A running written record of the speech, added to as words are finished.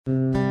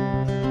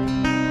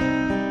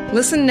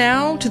Listen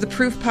now to the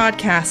Proof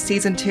Podcast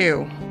Season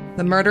 2,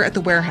 The Murder at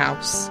the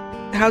Warehouse.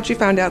 How'd you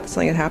find out that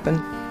something had happened?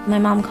 My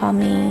mom called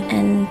me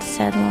and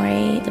said,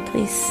 Lori, the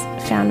police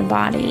found a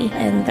body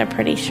and they're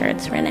pretty sure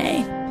it's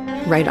Renee.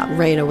 Right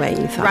away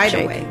you thought Right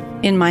Jake. away.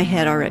 In my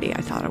head already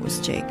I thought it was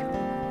Jake.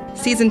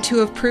 Season 2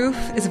 of Proof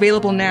is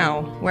available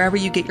now, wherever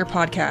you get your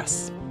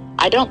podcasts.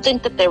 I don't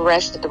think that they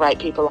arrested the right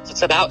people.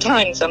 It's about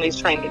time somebody's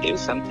trying to do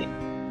something.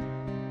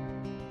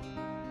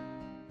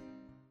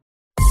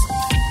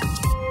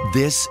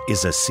 This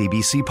is a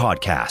CBC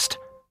podcast.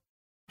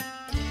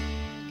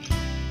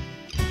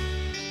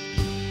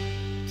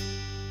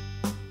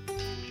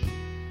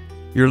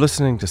 You're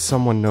listening to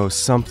Someone Knows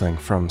Something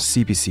from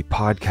CBC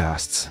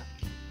Podcasts.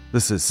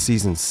 This is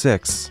Season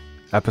 6,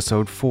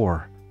 Episode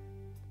 4,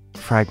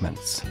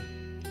 Fragments.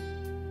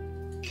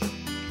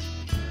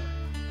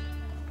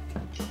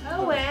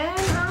 Owen,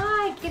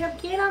 hi. Get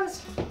up, get on.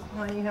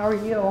 Hi, how are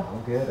you?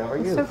 I'm good. How are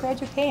you? I'm so glad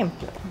you came.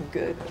 I'm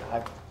good.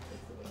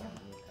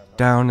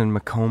 Down in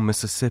Macomb,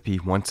 Mississippi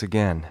once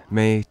again,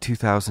 May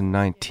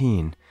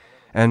 2019,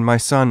 and my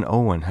son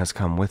Owen has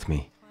come with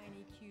me.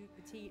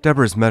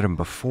 Deborah's met him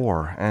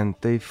before, and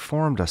they've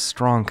formed a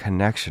strong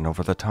connection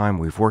over the time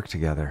we've worked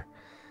together.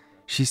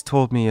 She's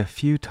told me a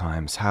few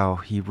times how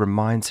he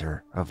reminds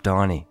her of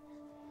Donnie.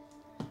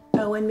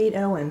 Owen, meet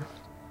Owen.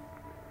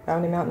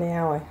 Found him out in the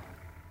alley.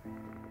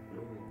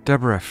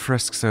 Deborah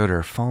frisks out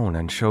her phone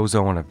and shows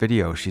Owen a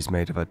video she's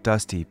made of a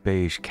dusty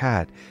beige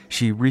cat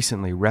she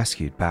recently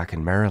rescued back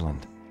in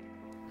Maryland.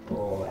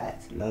 Oh,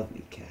 that's a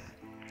lovely cat.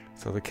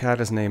 So the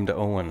cat is named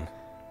Owen.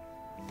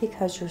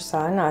 Because your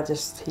son,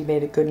 he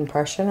made a good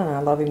impression and I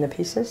love him to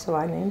pieces, so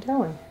I named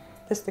Owen.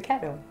 This is the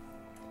cat Owen.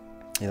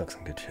 He looks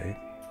in good shape.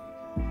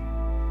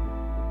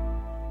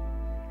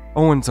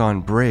 Owen's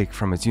on break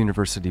from his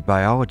university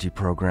biology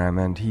program,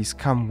 and he's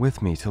come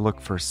with me to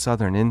look for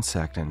southern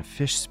insect and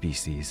fish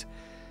species.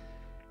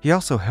 He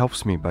also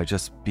helps me by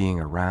just being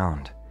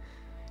around.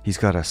 He's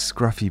got a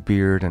scruffy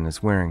beard and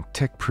is wearing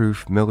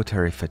tick-proof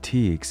military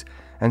fatigues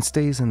and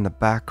stays in the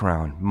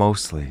background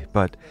mostly,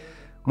 but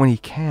when he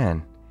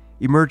can,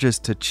 emerges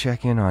to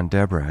check in on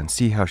Deborah and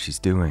see how she's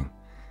doing.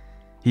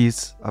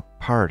 He's a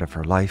part of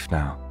her life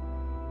now.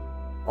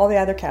 All the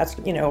other cats,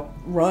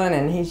 run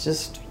and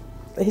he's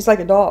like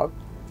a dog.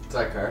 It's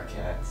like our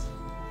cats.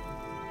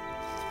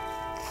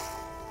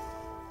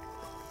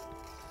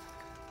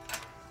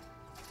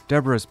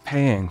 Deborah's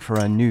paying for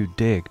a new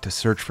dig to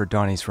search for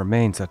Donnie's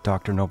remains at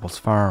Dr. Noble's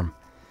farm.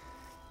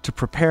 To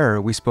prepare,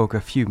 we spoke a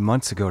few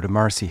months ago to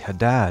Marcy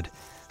Haddad,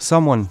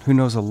 someone who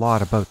knows a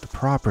lot about the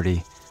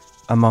property,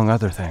 among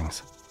other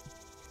things.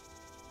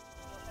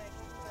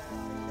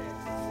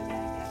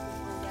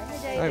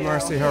 Hi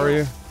Marcy, how are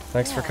you?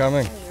 Thanks for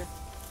coming.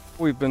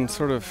 We've been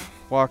sort of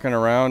walking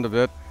around a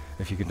bit.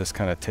 If you could just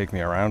kind of take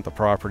me around the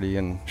property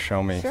and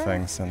show me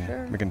things,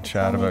 and we can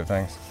chat about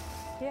things.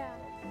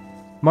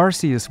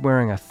 Marcy is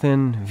wearing a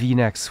thin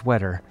V-neck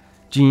sweater,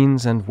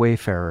 jeans and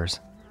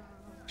Wayfarers.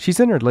 She's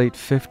in her late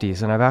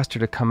 50s, and I've asked her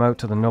to come out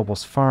to the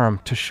Noble's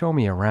farm to show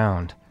me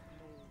around.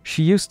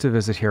 She used to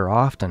visit here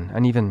often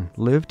and even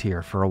lived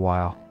here for a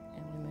while.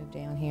 And we moved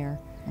down here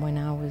when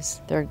I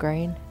was 3rd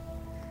grade.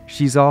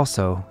 She's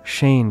also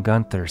Shane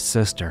Gunther's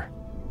sister.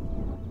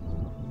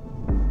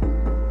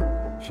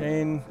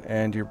 Shane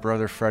and your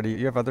brother Freddie,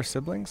 you have other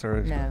siblings?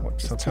 Or No,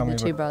 so just tell me the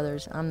two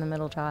brothers. I'm the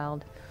middle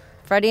child.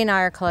 Freddie and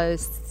I are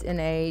close in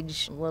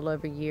age, a little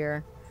over a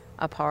year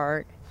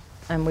apart,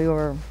 and we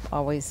were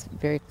always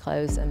very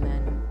close, and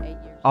then 8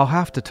 years. I'll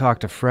have to talk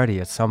to Freddie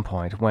at some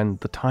point when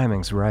the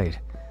timing's right.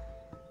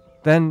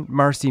 Then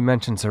Marcy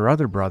mentions her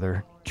other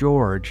brother,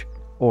 George,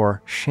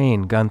 or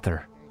Shane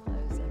Gunther.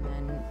 And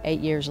then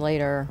 8 years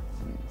later,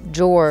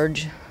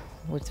 George,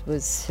 which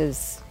was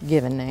his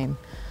given name,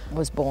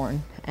 was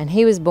born. And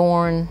he was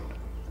born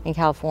in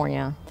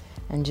California,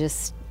 and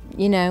just,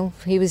 he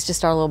was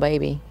just our little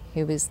baby.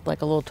 He was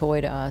like a little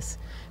toy to us.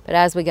 But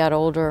as we got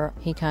older,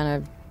 he kind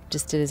of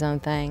just did his own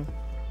thing.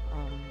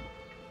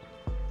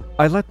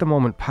 I let the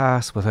moment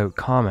pass without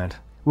comment.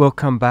 We'll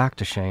come back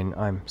to Shane,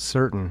 I'm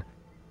certain.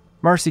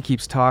 Marcy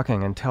keeps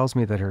talking and tells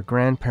me that her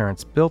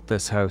grandparents built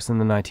this house in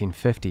the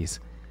 1950s.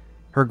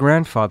 Her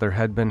grandfather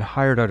had been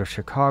hired out of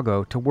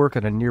Chicago to work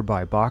at a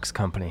nearby box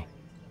company.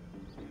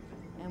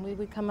 And we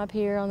would come up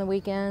here on the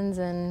weekends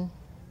and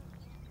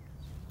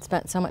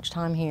spent so much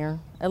time here.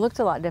 It looked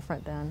a lot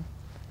different then.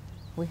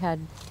 We had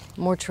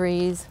more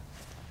trees.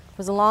 There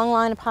was a long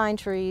line of pine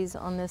trees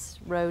on this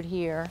road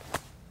here.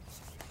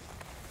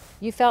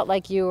 You felt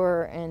like you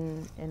were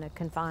in a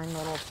confined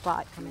little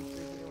spot coming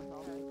through here with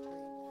all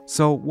those.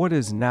 So what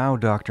is now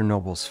Dr.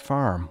 Noble's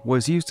farm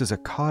was used as a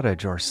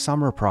cottage or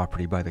summer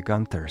property by the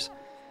Gunthers.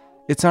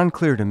 It's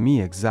unclear to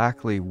me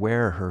exactly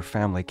where her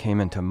family came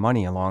into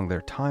money along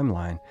their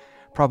timeline,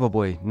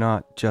 probably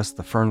not just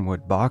the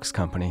Fernwood Box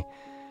Company.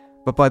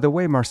 But by the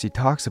way Marcy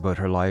talks about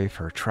her life,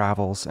 her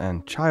travels,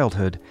 and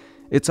childhood,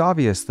 it's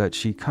obvious that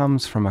she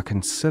comes from a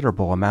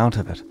considerable amount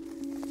of it.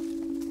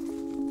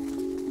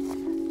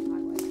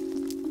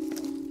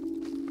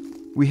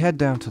 We head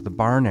down to the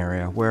barn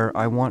area where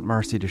I want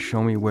Marcy to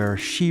show me where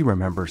she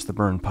remembers the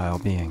burn pile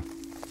being.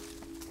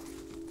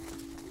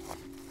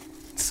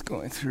 It's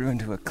going through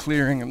into a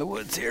clearing in the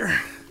woods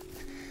here.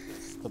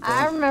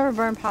 I remember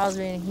burn piles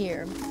being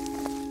here.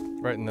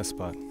 Right in this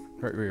spot,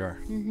 right where you are.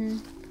 Mm-hmm.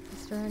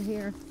 Just around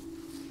here.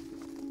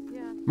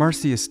 Yeah.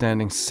 Marcy is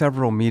standing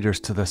several meters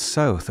to the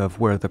south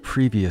of where the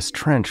previous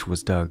trench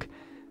was dug.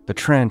 The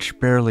trench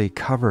barely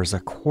covers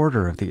a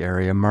quarter of the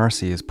area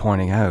Marcy is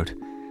pointing out.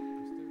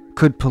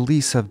 Could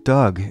police have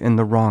dug in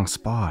the wrong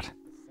spot?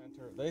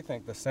 They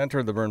think the center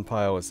of the burn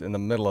pile was in the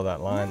middle of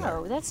that line.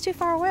 No, that's too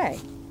far away.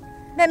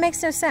 That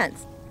makes no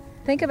sense.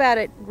 Think about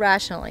it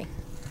rationally.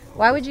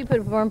 Why would you put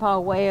a burn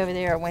pile way over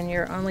there when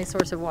your only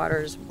source of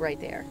water is right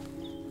there?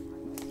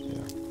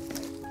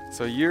 Yeah.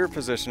 So you're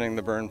positioning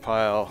the burn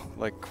pile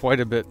like quite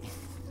a bit.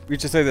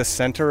 Would you say the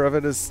center of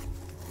it is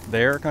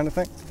there kind of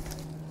thing?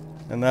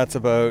 And that's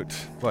about,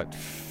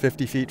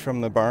 50 feet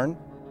from the barn?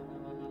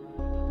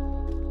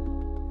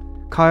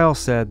 Kyle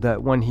said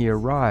that when he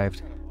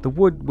arrived, the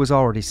wood was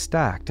already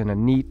stacked in a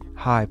neat,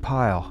 high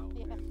pile.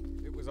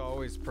 It was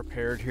always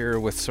prepared here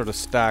with sort of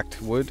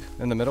stacked wood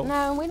in the middle?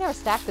 No, we never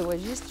stacked the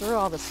wood. You just threw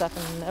all the stuff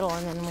in the middle,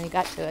 and then when you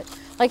got to it,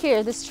 like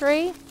here, this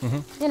tree,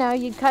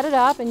 you'd cut it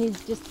up and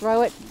you'd just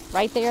throw it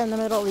right there in the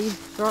middle. You'd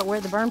throw it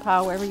where the burn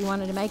pile, wherever you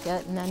wanted to make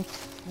it, and then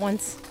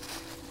once,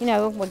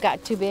 what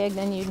got too big,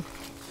 then you'd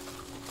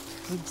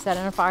set it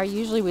on fire.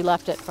 Usually we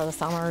left it for the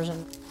summers,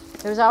 and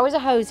there was always a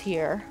hose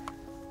here.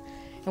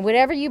 And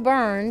whatever you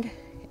burned,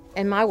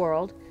 in my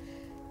world,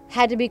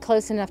 had to be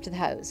close enough to the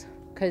hose,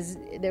 because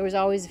there was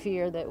always a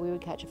fear that we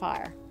would catch a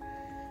fire,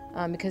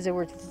 because there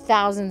were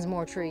thousands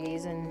more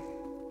trees. And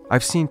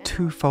I've seen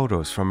 2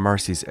 photos from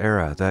Marcy's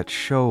era that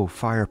show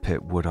fire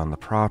pit wood on the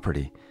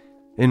property.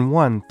 In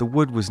one, the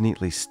wood was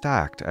neatly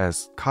stacked,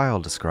 as Kyle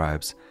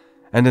describes,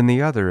 and in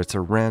the other, it's a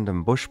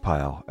random bush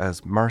pile,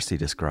 as Marcy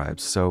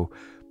describes, so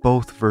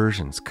both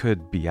versions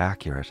could be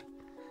accurate.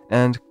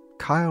 And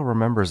Kyle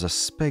remembers a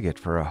spigot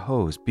for a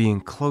hose being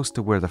close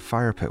to where the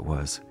fire pit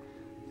was.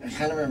 I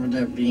kind of remember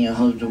there being a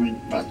hose that we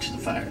brought to the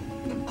fire,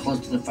 close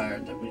to the fire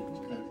that we...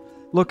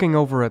 Looking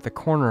over at the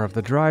corner of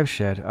the drive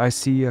shed, I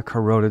see a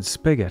corroded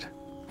spigot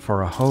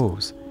for a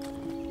hose.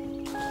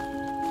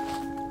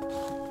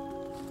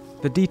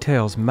 The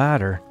details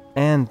matter,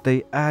 and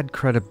they add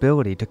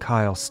credibility to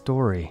Kyle's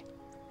story.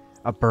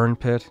 A burn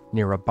pit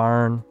near a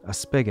barn, a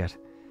spigot,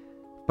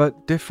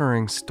 but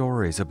differing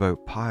stories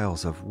about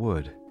piles of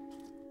wood.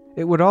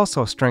 It would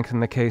also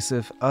strengthen the case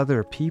if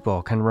other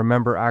people can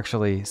remember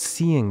actually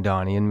seeing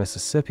Donnie in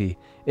Mississippi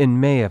in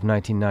May of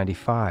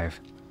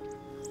 1995.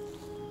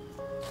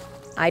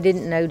 I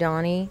didn't know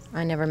Donnie.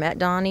 I never met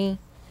Donnie.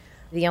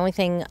 The only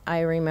thing I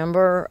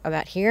remember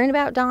about hearing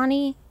about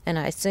Donnie, and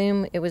I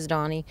assume it was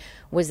Donnie,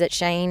 was that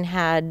Shane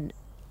had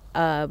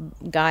a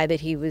guy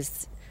that he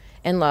was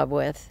in love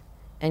with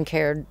and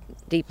cared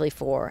deeply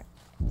for.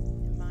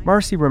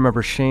 Marcy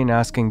remembers Shane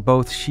asking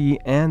both she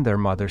and their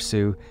mother,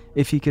 Sue,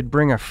 if he could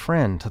bring a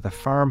friend to the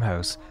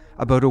farmhouse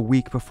about a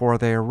week before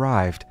they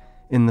arrived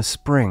in the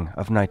spring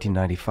of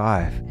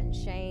 1995. And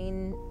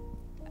Shane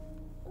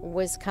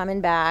was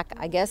coming back,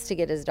 I guess, to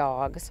get his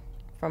dogs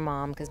from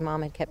Mom, because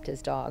Mom had kept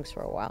his dogs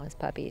for a while, his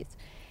puppies.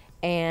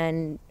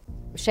 And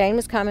Shane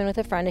was coming with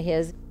a friend of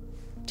his.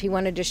 He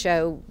wanted to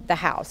show the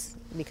house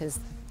because,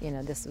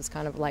 this was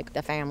kind of like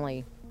the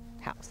family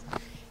house.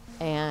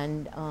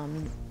 And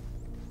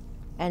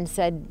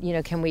said,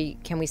 can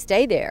we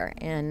stay there?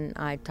 And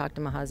I talked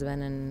to my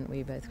husband, and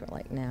we both were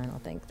like, no, I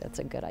don't think that's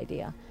a good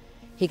idea.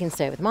 He can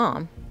stay with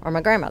Mom or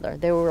my grandmother.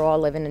 They were all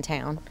living in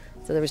town,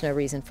 so there was no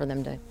reason for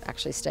them to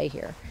actually stay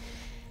here.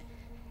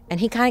 And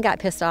he kind of got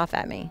pissed off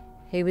at me.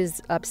 He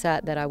was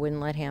upset that I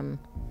wouldn't let him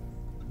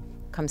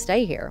come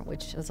stay here,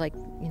 which was like,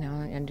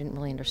 I didn't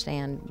really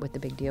understand what the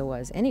big deal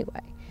was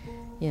anyway,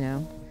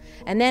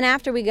 And then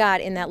after we got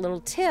in that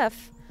little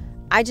tiff,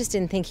 I just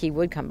didn't think he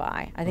would come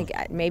by. I think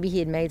maybe he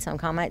had made some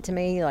comment to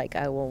me, like,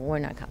 oh, well, we're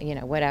not,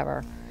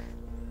 whatever.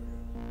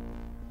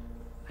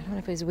 I don't know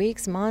if it was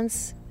weeks,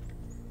 months.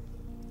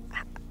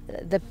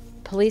 The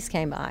police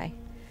came by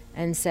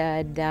and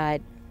said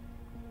that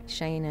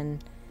Shane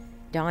and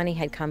Donnie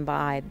had come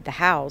by the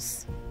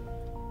house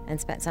and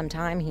spent some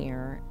time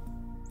here.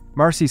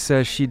 Marcy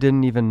says she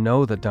didn't even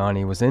know that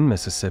Donnie was in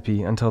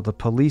Mississippi until the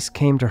police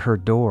came to her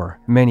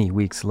door many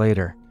weeks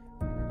later.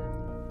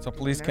 So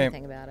police came.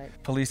 About it.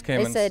 Police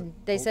came.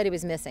 They said he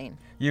was missing.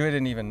 You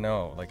didn't even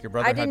know, like your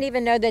brother. I didn't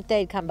even know that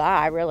they'd come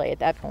by. Really, at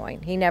that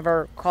point, he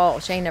never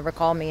called. Shane never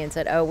called me and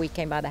said, "Oh, we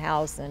came by the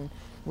house and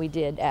we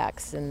did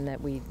X," and that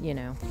we,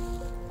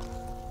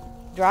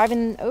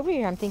 Driving over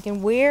here, I'm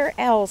thinking, where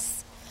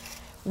else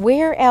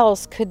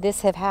could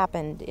this have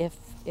happened? If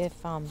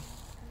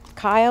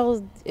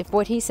Kyle, if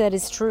what he said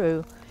is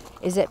true,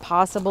 is it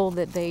possible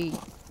that they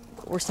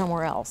were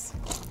somewhere else?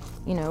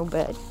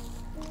 But.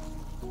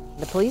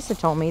 The police have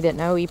told me that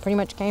no, he pretty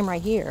much came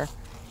right here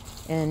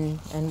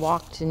and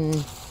walked,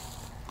 and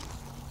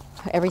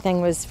everything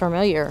was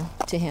familiar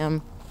to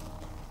him.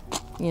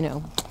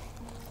 I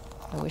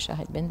wish I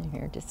had been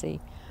here to see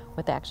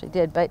what they actually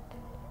did. But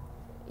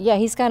yeah,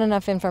 he's got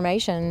enough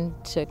information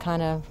to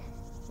kind of,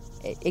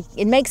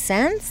 it makes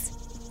sense.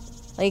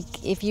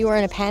 Like, if you were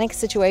in a panic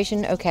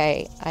situation,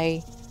 okay,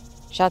 I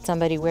shot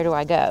somebody, where do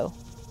I go?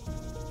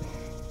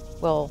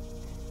 Well,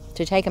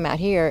 to take him out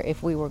here,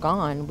 if we were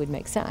gone, would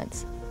make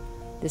sense.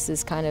 This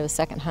is kind of a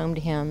second home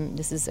to him.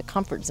 This is a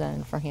comfort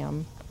zone for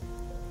him,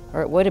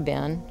 or it would have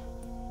been.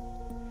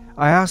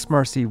 I asked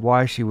Marcy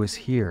why she was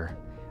here,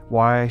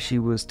 why she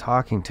was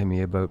talking to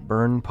me about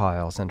burn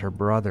piles and her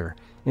brother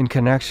in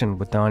connection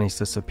with Donnie's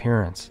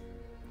disappearance.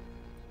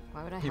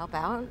 Why would I help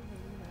out?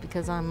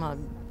 Because I'm a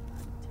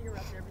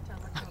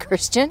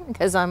Christian?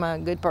 Because I'm a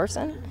good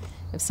person?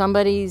 If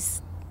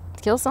somebody's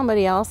killed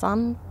somebody else,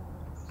 I'm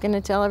going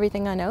to tell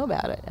everything I know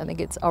about it. I think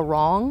it's a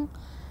wrong.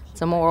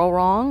 It's a moral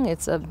wrong.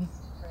 It's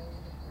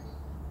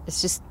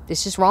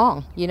just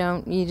wrong. You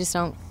just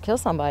don't kill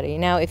somebody.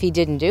 Now, if he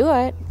didn't do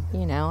it,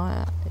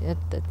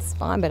 it's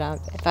fine. But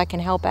if I can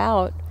help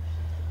out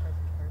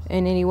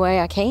in any way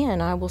I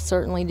can, I will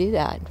certainly do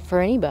that for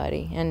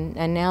anybody. And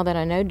now that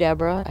I know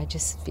Deborah, I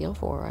just feel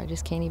for her. I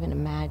just can't even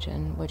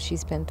imagine what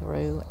she's been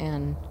through,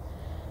 and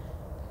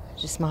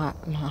just my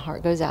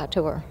heart goes out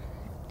to her.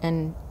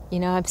 And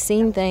I've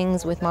seen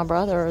things with my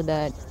brother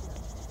that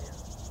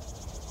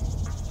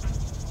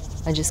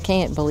I just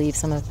can't believe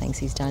some of the things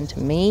he's done to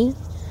me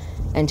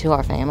and to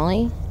our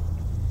family.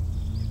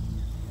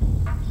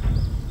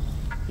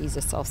 He's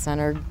a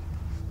self-centered,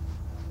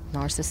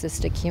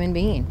 narcissistic human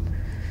being.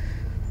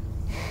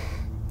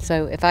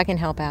 So if I can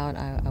help out,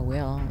 I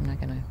will. I'm not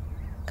going to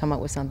come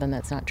up with something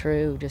that's not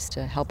true just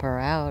to help her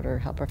out or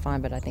help her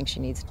find, but I think she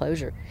needs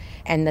closure.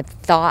 And the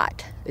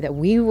thought that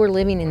we were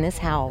living in this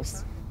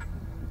house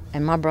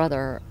and my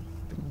brother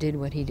did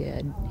what he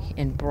did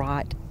and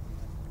brought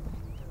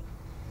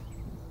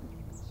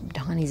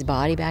Donnie's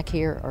body back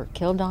here, or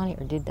killed Donnie,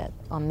 or did that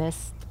on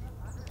this,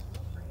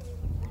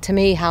 to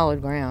me,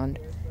 hallowed ground,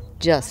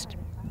 just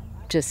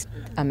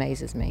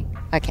amazes me.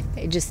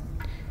 It just,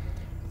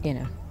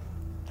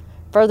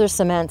 further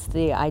cements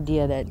the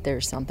idea that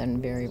there's something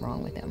very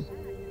wrong with him,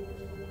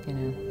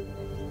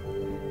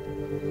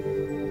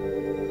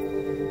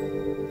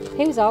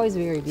 He was always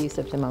very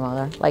abusive to my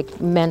mother,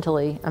 like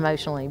mentally,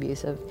 emotionally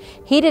abusive.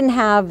 He didn't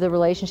have the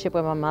relationship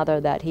with my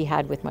mother that he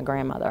had with my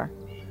grandmother.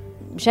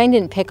 Shane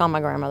didn't pick on my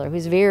grandmother,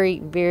 who's very,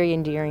 very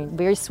endearing,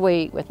 very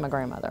sweet with my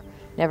grandmother.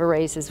 Never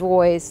raised his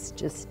voice,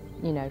 just,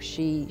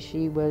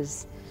 she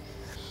was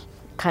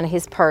kind of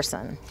his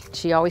person.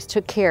 She always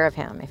took care of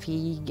him. If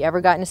he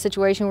ever got in a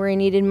situation where he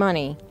needed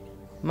money,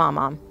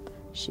 Mom,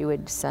 she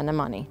would send him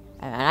money.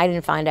 And I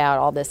didn't find out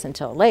all this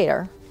until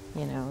later,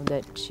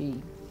 that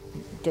she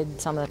did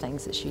some of the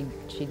things that she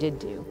did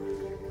do.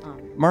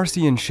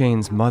 Marcy and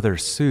Shane's mother,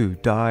 Sue,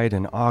 died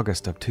in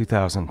August of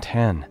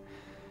 2010.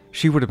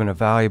 She would have been a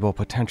valuable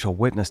potential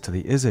witness to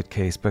the Is It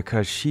case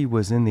because she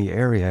was in the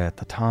area at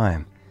the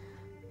time.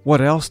 What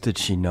else did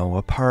she know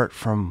apart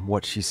from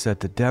what she said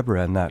to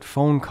Deborah in that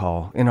phone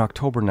call in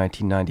October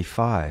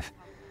 1995?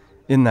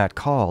 In that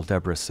call,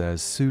 Deborah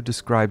says, Sue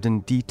described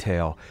in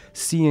detail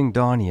seeing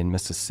Donnie in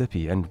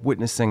Mississippi and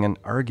witnessing an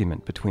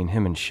argument between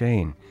him and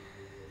Shane.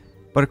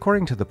 But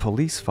according to the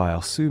police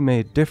file, Sue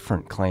made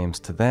different claims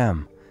to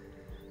them.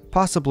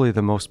 Possibly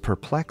the most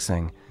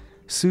perplexing,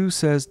 Sue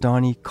says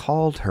Donnie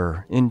called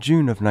her in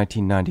June of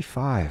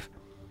 1995.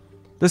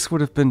 This would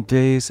have been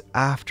days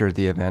after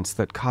the events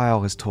that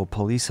Kyle has told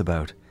police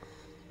about.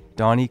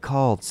 Donnie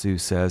called, Sue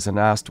says, and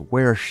asked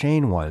where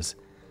Shane was.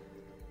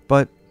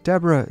 But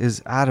Deborah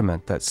is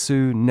adamant that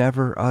Sue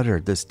never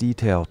uttered this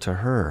detail to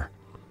her.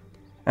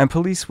 And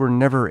police were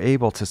never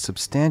able to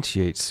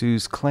substantiate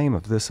Sue's claim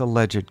of this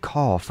alleged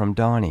call from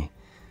Donnie.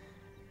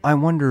 I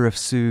wonder if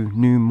Sue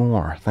knew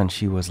more than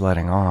she was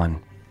letting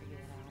on.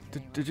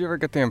 Did you ever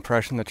get the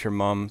impression that your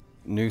mom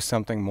knew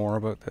something more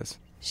about this?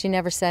 She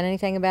never said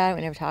anything about it.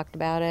 We never talked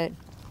about it.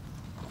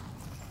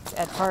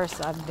 At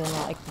first, I've been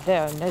like,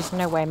 there's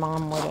no way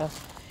Mom would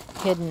have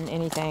hidden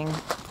anything,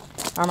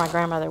 or my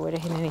grandmother would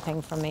have hidden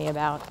anything from me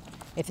about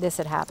if this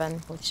had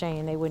happened with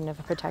Shane. They wouldn't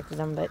have protected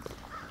him. But,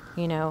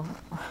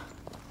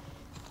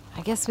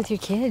 I guess with your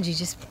kids, you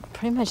just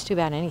pretty much do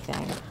about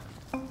anything.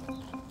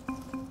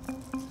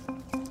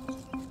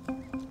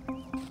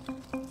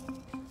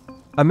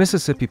 A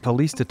Mississippi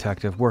police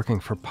detective working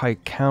for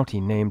Pike County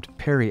named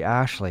Perry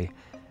Ashley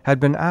had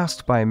been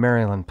asked by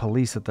Maryland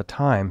police at the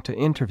time to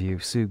interview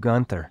Sue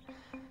Gunther.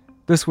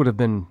 This would have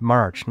been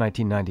March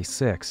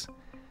 1996.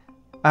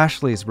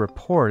 Ashley's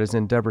report is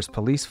in Deborah's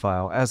police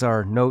file, as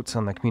are notes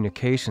on the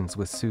communications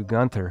with Sue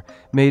Gunther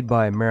made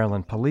by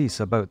Maryland police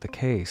about the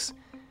case.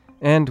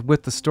 And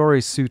with the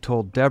stories Sue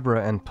told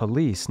Deborah and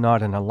police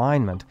not in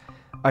alignment,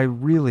 I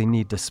really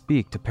need to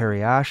speak to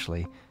Perry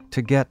Ashley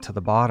to get to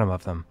the bottom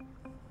of them.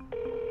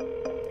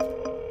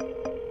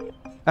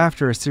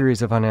 After a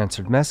series of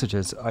unanswered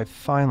messages, I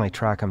finally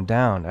track him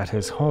down at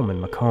his home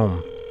in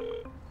Macomb.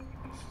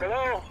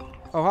 Hello?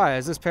 Oh, hi,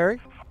 is this Perry?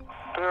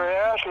 Perry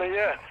Ashley,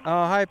 yeah.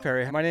 Oh, hi,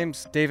 Perry. My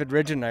name's David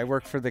Ridgen. I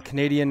work for the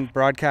Canadian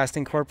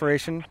Broadcasting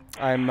Corporation.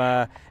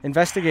 I'm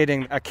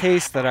investigating a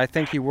case that I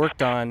think you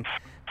worked on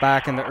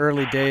back in the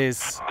early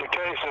days. The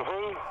case of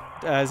who?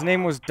 His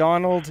name was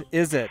Donald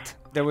Izzett.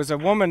 There was a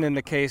woman in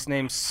the case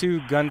named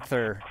Sue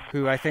Gunther,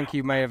 who I think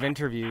you may have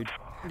interviewed.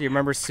 Do you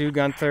remember Sue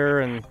Gunther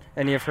and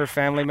any of her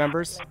family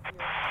members?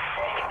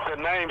 The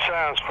name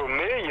sounds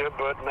familiar,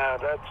 but now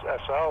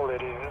that's all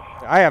it is.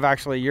 I have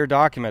actually your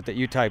document that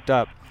you typed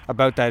up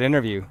about that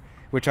interview,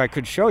 which I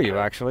could show you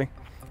actually,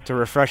 to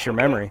refresh your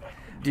memory.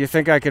 Do you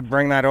think I could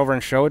bring that over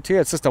and show it to you?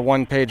 It's just a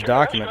one-page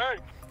document.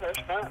 That's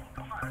fine.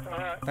 All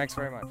right. Thanks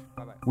very much.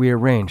 Bye-bye. We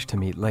arranged to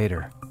meet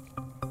later.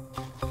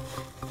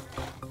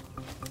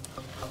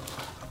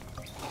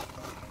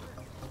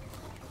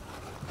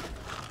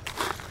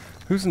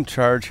 Who's in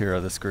charge here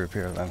of this group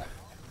here then?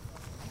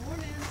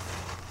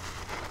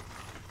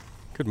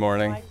 Good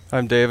morning.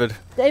 I'm David.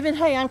 David,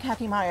 hey, I'm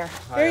Kathy Meyer.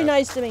 Very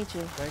nice to meet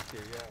you. Thank you,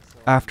 yes.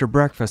 After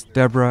breakfast,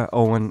 Deborah,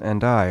 Owen,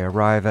 and I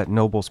arrive at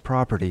Noble's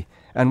property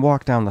and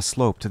walk down the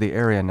slope to the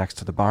area next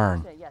to the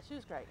barn. Yeah, she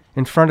was great.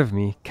 In front of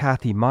me,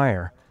 Kathy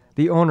Meyer,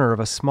 the owner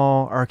of a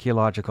small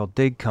archaeological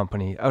dig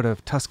company out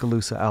of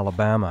Tuscaloosa,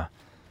 Alabama.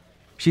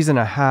 She's in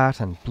a hat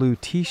and blue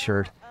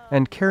t-shirt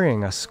and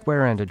carrying a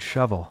square-ended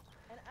shovel.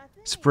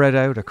 Spread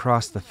out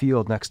across the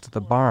field next to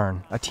the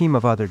barn, a team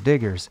of other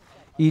diggers,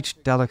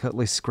 each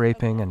delicately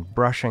scraping and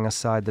brushing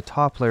aside the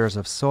top layers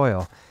of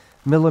soil,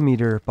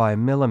 millimeter by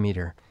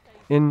millimeter,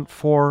 in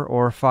 4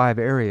 or 5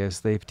 areas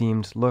they've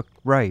deemed look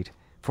right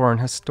for an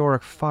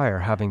historic fire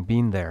having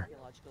been there.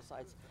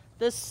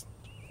 It's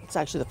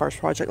actually the first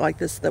project like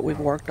this that we've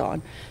worked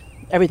on.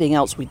 Everything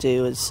else we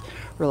do is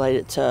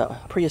related to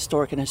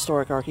prehistoric and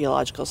historic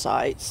archaeological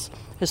sites,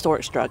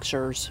 historic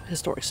structures,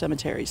 historic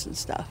cemeteries and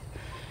stuff.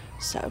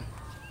 So,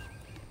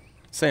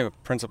 same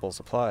principles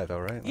apply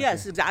though, right?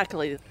 yes,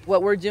 exactly.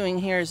 What we're doing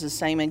here is the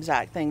same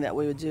exact thing that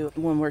we would do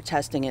when we're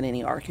testing at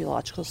any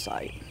archaeological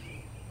site.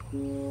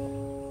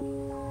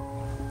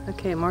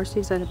 Okay,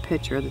 Marcy's had a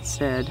picture that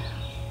said,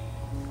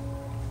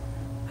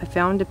 I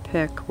found a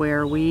pic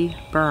where we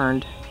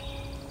burned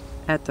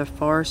at the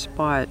far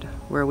spot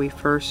where we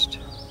first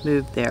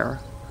moved there.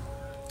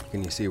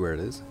 Can you see where it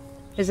is?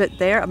 Is it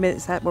there? I mean,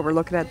 is that what we're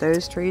looking at,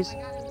 those trees?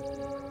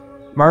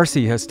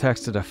 Marcy has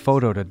texted a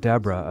photo to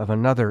Deborah of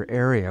another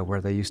area where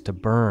they used to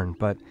burn,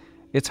 but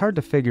it's hard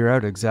to figure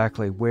out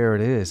exactly where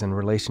it is in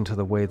relation to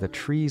the way the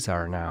trees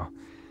are now.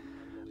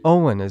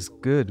 Owen is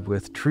good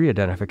with tree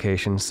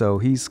identification, so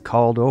he's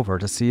called over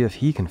to see if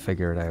he can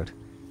figure it out.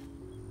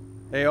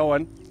 Hey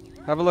Owen,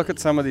 have a look at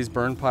some of these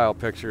burn pile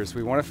pictures.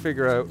 We want to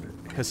figure out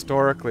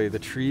historically the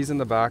trees in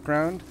the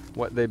background,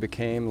 what they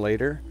became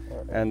later,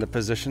 and the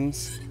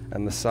positions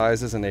and the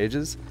sizes and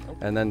ages.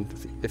 And then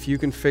if you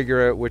can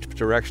figure out which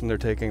direction they're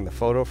taking the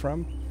photo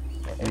from,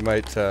 you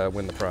might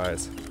win the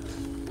prize.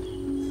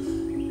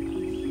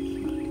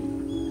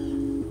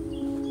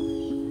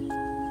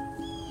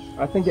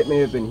 I think it may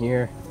have been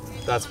here.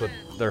 That's what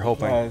they're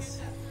hoping.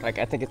 Like,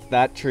 I think it's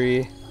that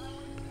tree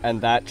and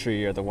that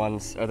tree are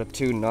the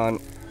two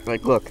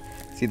look,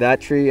 see that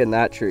tree and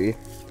that tree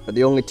are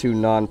the only two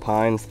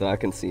non-pines that I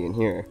can see in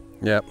here.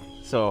 Yep.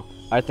 So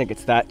I think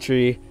it's that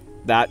tree,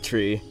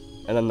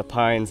 and then the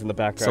pines in the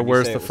background. So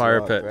where's the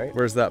fire pit? Right?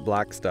 Where's that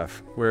black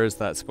stuff? Where is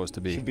that supposed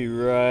to be? Should be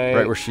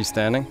right where she's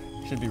standing?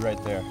 Should be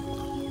right there.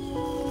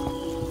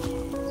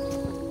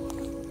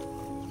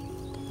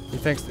 He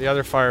thinks the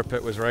other fire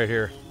pit was right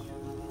here.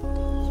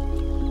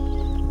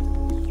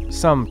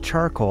 Some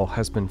charcoal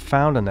has been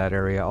found in that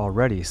area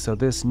already, so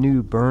this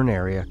new burn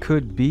area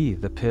could be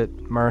the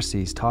pit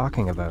Marcy's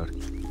talking about.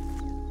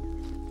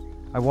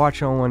 I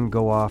watch Owen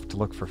go off to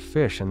look for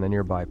fish in the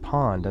nearby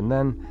pond, and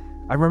then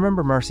I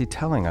remember Marcy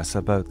telling us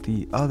about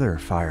the other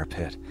fire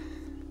pit,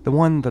 the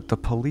one that the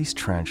police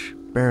trench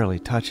barely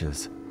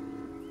touches.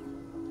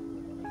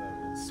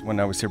 When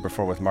I was here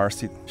before with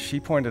Marcy, she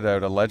pointed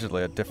out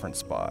allegedly a different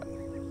spot.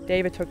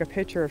 David took a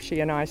picture of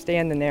she and I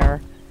standing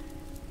there,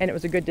 and it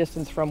was a good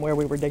distance from where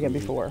we were digging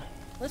before.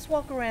 Let's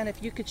walk around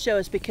if you could show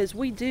us, because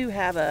we do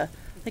have I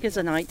think it's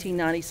a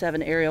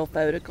 1997 aerial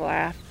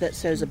photograph that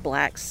shows a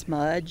black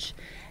smudge,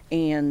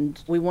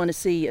 and we want to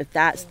see if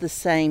that's the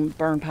same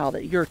burn pile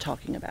that you're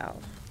talking about.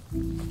 I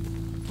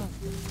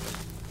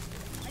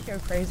go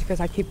crazy because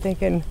I keep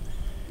thinking,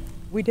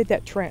 we did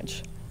that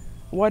trench.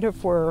 What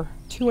if we're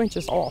 2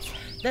 inches off?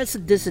 That's the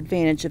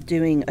disadvantage of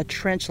doing a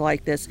trench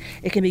like this.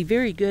 It can be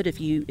very good if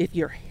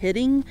you're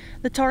hitting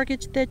the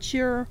target that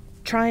you're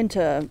trying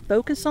to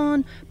focus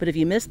on, but if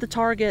you miss the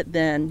target,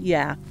 then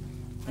yeah.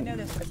 I know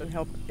this doesn't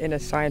help in a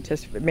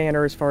scientific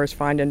manner as far as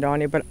finding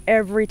Donnie, but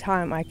every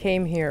time I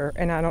came here,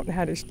 and I don't know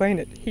how to explain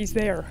it, he's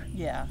there.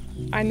 Yeah.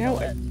 I know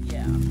it.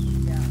 Yeah.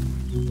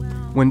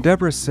 When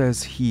Deborah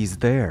says he's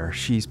there,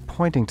 she's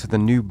pointing to the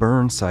new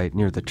burn site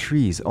near the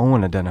trees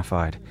Owen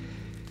identified.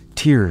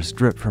 Tears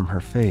drip from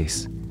her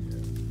face.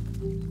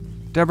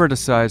 Deborah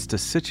decides to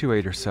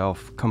situate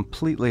herself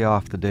completely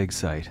off the dig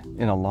site,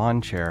 in a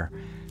lawn chair,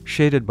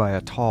 shaded by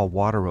a tall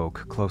water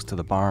oak close to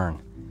the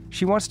barn.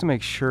 She wants to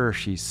make sure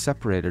she's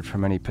separated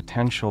from any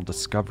potential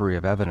discovery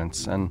of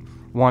evidence and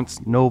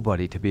wants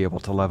nobody to be able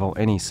to level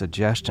any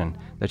suggestion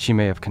that she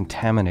may have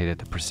contaminated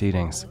the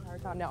proceedings.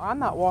 No, I'm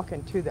not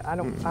walking to the.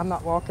 I'm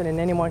not walking, and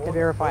anyone can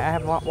verify. I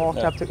have not walked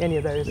up to any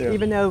of those,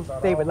 even though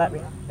they would let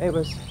me. It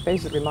was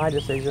basically my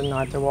decision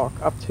not to walk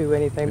up to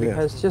anything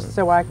because just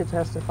so I could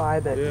testify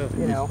that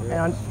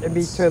and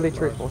be totally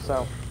truthful.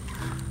 So.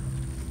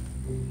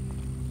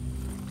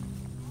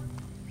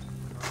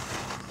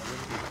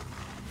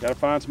 Gotta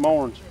find some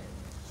orange.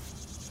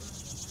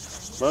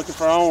 Looking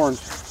for orange.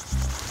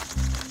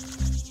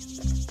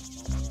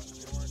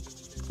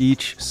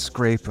 Each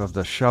scrape of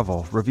the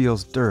shovel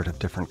reveals dirt of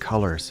different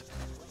colors.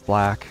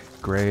 Black,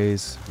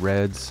 grays,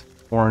 reds,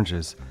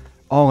 oranges,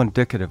 all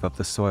indicative of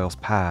the soil's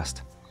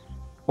past.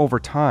 Over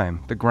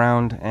time, the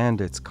ground and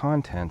its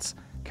contents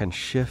can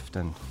shift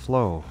and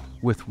flow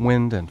with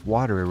wind and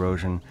water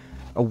erosion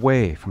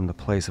away from the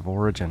place of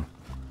origin.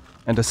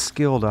 And a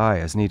skilled eye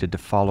is needed to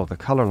follow the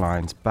color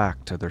lines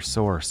back to their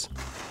source.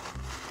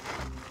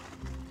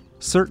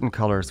 Certain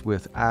colors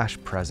with ash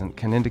present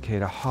can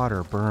indicate a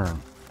hotter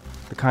burn,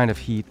 the kind of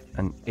heat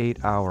an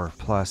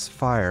 8-hour-plus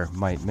fire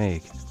might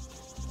make.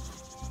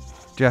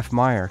 Jeff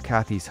Meyer,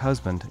 Kathy's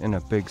husband, in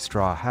a big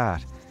straw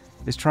hat,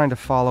 is trying to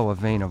follow a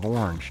vein of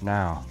orange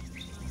now.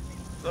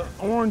 The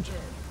orange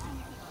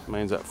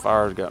means that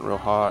fire's gotten real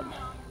hot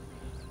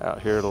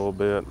out here a little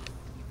bit.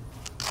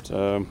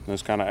 So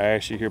it's kind of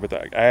ashy here, but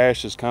the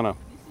ash is kind of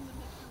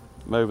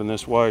moving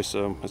this way,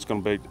 so it's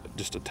going to be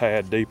just a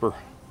tad deeper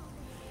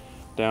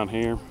down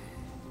here.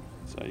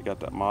 So you got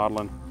that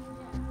modeling.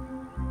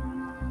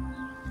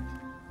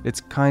 It's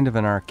kind of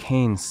an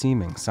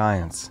arcane-seeming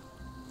science.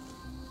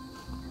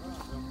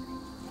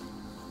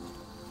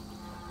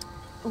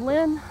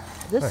 Lynn,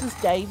 this is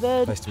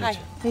David. Nice to meet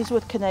you. He's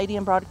with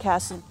Canadian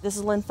Broadcasting. This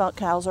is Lynn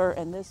Funkhauser,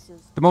 and this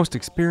is... The most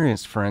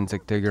experienced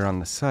forensic digger on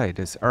the site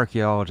is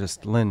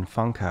archaeologist Lynn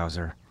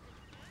Funkhauser.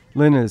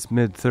 Lynn is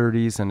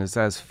mid-30s and is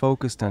as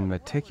focused and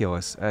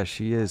meticulous as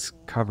she is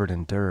covered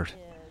in dirt.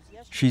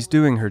 She's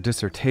doing her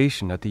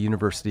dissertation at the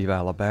University of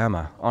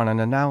Alabama on an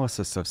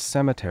analysis of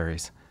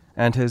cemeteries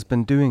and has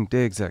been doing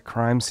digs at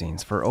crime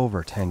scenes for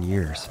over 10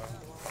 years.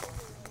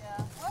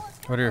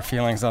 What are your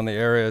feelings on the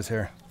areas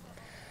here?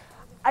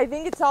 I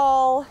think it's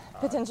all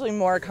potentially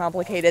more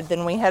complicated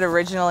than we had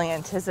originally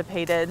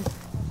anticipated.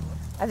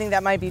 I think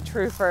that might be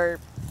true for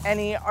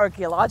any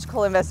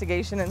archaeological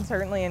investigation and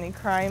certainly any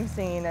crime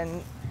scene,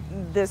 and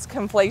this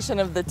conflation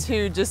of the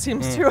two just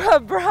seems to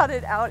have brought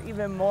it out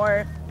even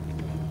more.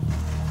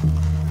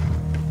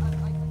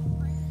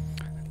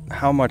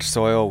 How much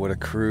soil would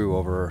accrue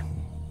over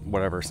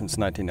whatever since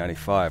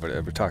 1995?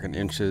 We're talking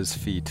inches,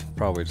 feet,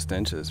 probably just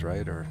inches,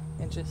 right? Or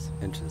inches.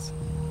 Inches.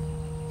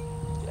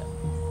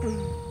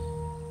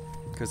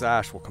 Because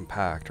ash will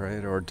compact,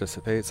 right? Or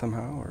dissipate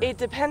somehow? Or? It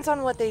depends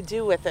on what they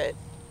do with it.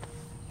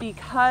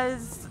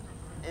 Because,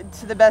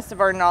 to the best of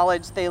our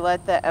knowledge, they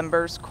let the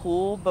embers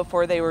cool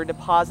before they were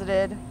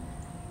deposited.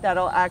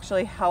 That'll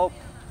actually help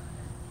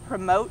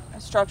promote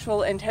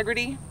structural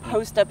integrity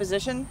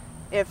post-deposition.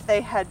 If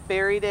they had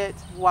buried it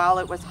while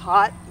it was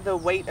hot, the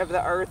weight of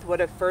the earth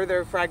would have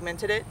further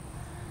fragmented it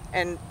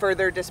and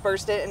further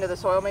dispersed it into the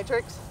soil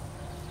matrix.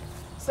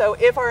 So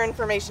if our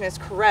information is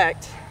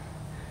correct,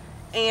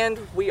 and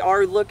we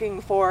are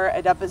looking for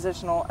a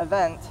depositional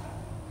event,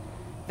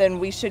 then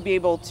we should be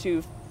able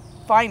to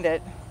find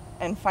it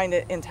and find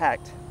it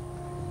intact.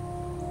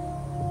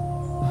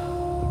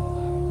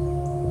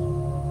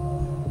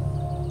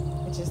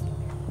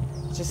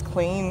 It's just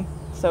clean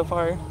so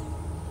far.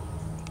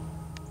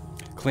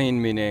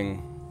 Clean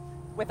meaning?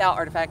 Without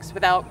artifacts,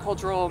 without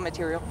cultural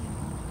material,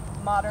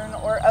 modern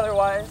or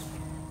otherwise.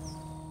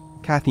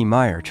 Kathy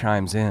Meyer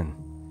chimes in.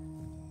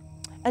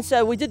 And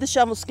so we did the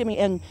shovel skimming,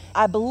 and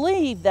I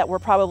believe that we're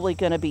probably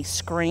going to be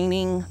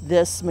screening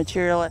this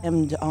material,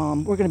 and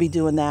we're going to be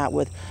doing that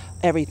with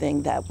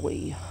everything that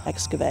we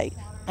excavate.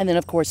 And then,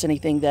 of course,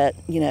 anything that,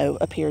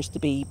 appears to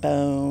be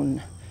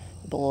bone,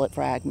 bullet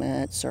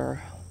fragments,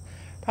 or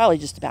probably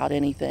just about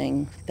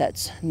anything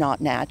that's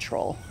not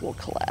natural we'll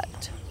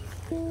collect.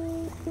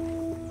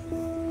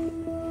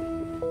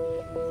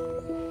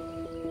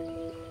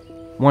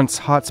 Once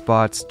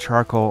hotspots,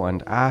 charcoal,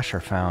 and ash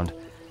are found,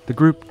 the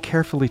group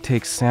carefully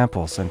takes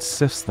samples and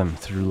sifts them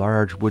through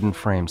large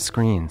wooden-framed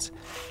screens.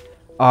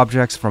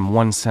 Objects from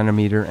 1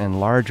 centimeter and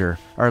larger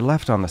are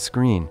left on the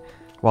screen,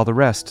 while the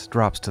rest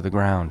drops to the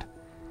ground.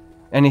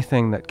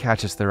 Anything that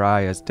catches their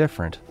eye as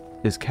different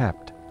is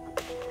kept.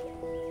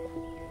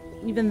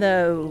 Even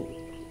though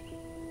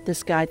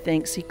this guy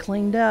thinks he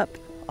cleaned up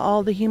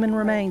all the human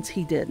remains,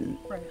 he didn't.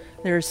 Right.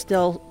 There's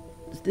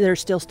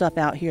still stuff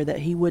out here that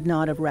he would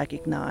not have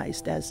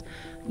recognized as,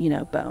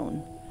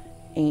 bone.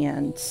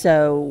 And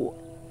so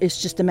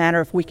it's just a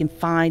matter if we can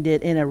find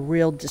it in a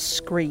real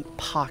discrete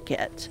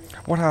pocket.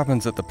 What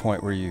happens at the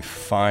point where you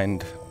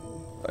find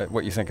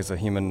what you think is a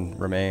human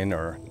remain?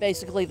 Or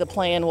basically the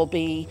plan will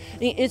be,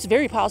 it's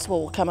very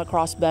possible we'll come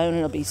across bone and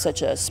it'll be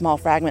such a small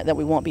fragment that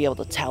we won't be able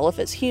to tell if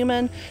it's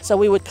human, so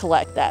we would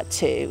collect that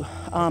too.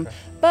 Okay.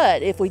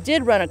 But if we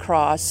did run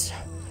across,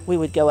 we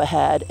would go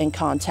ahead and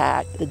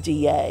contact the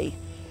DA.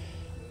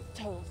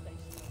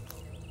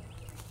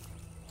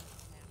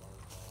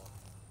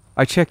 I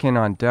I check in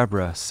on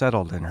Deborah,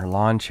 settled in her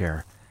lawn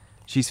chair.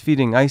 She's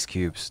feeding ice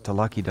cubes to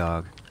Lucky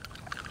Dog.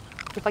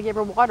 If I give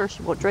her water,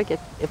 she won't drink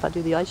it. If I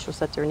do the ice, she'll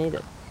sit there and eat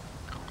it.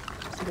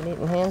 She's been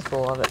eating a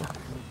handful of it.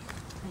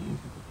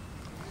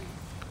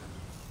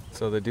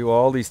 So they do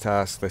all these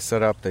tasks, they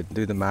set up, they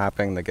do the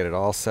mapping, they get it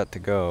all set to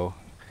go.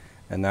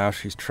 And now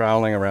she's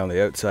troweling around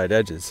the outside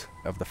edges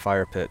of the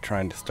fire pit,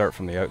 trying to start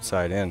from the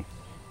outside in.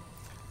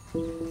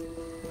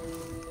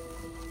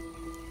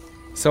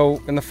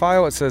 So in the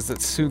file it says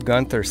that Sue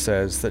Gunther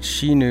says that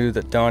she knew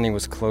that Donnie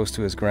was close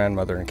to his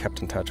grandmother and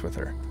kept in touch with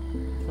her.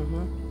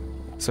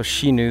 Mm-hmm. So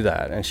she knew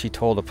that, and she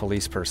told a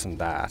police person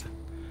that.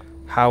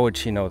 How would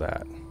she know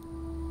that?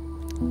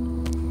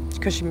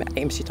 Because she met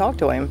him, she talked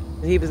to him.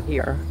 He was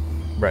here.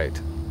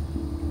 Right.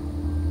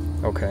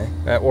 Okay.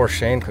 Or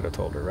Shane could have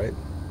told her, right?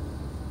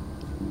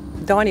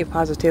 Donnie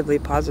positively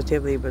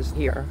was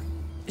here.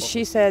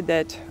 She said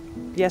that,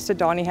 yes, that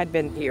Donnie had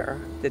been here,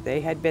 that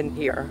they had been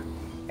here,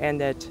 and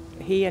that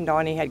he and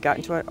Donnie had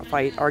gotten into a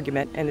fight,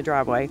 argument in the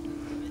driveway,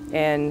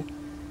 and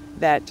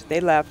that they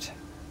left,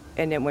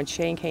 and then when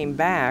Shane came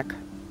back,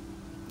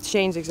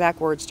 Shane's exact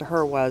words to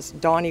her was,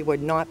 Donnie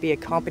would not be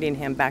accompanying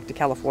him back to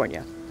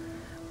California.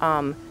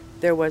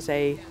 There was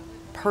a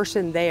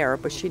person there,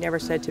 but she never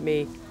said to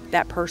me,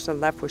 that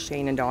person left with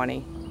Shane and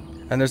Donnie.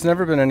 And there's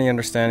never been any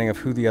understanding of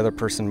who the other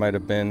person might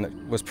have been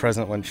that was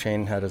present when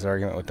Shane had his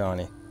argument with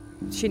Donnie?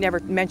 She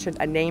never mentioned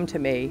a name to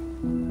me.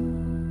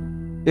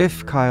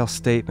 If Kyle's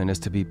statement is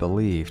to be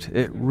believed,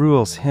 it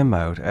rules him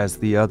out as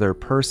the other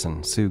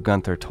person Sue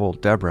Gunther told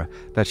Deborah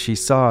that she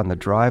saw in the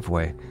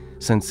driveway,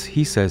 since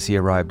he says he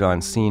arrived on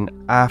scene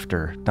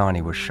after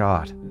Donnie was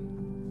shot.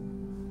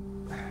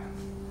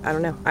 I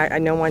don't know. I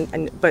know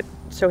one, but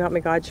so help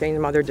me God, Shane's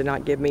mother did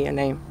not give me a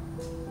name.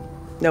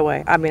 No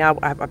way. I mean,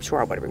 I'm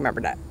sure I would have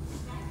remembered that.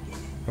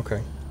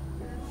 Okay.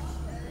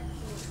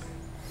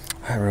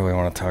 I really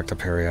want to talk to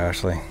Perry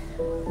Ashley.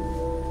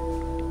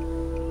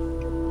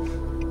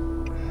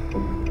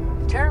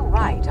 Turn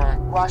right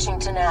on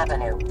Washington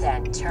Avenue,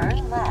 then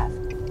turn left.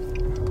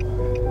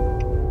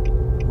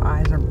 My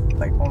eyes are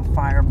like on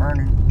fire,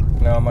 burning.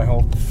 No, my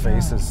whole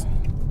face is...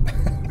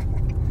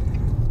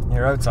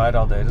 You're outside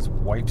all day, it just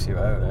wipes you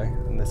out, eh?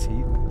 In this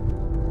heat.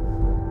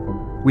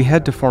 We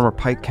head to former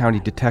Pike County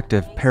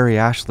Detective Perry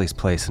Ashley's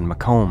place in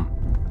Macomb.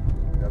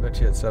 I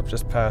bet you it's up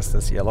just past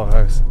this yellow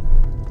house.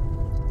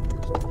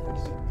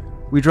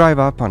 We drive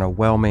up on a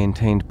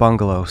well-maintained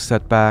bungalow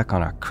set back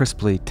on a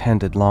crisply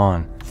tended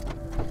lawn.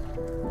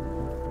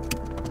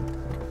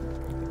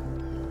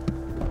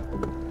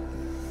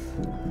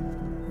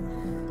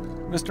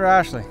 Mr.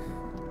 Ashley.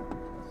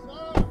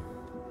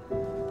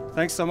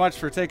 Thanks so much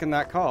for taking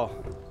that call.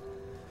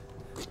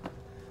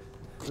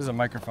 This is a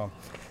microphone.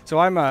 So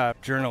I'm a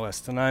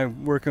journalist, and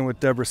I'm working with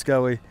Deborah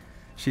Skelly.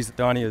 She's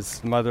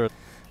Donnie's mother.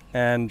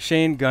 And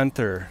Shane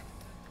Gunther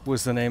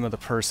was the name of the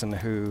person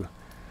who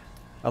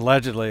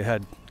allegedly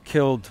had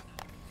killed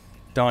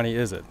Donnie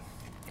Izzet.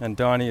 And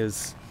Donnie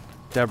is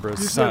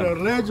Deborah's son. You said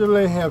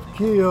allegedly have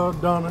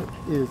killed Donnie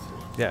Izzet.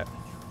 Yeah.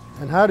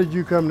 And how did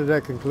you come to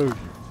that conclusion?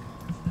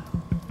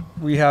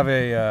 We have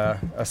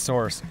a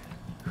source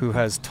who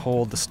has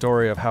told the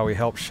story of how he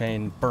helped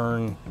Shane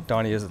burn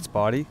Donnie Izzet's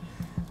body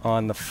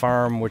on the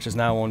farm, which is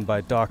now owned by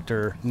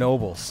Dr.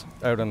 Nobles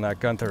out on that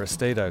Gunther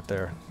estate out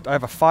there. I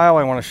have a file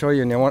I want to show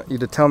you, and I want you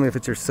to tell me if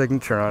it's your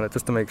signature on it,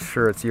 just to make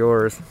sure it's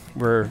yours,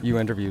 where you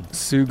interviewed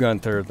Sue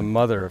Gunther, the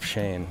mother of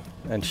Shane,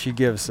 and she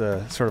gives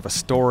a sort of a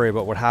story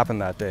about what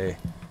happened that day.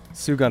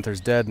 Sue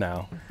Gunther's dead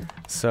now,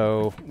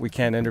 so we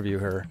can't interview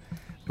her,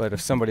 but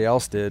if somebody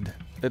else did,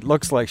 it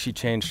looks like she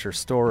changed her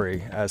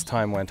story as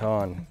time went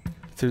on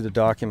through the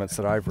documents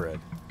that I've read.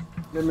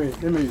 Let me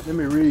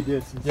read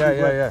this and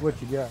see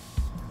what you got.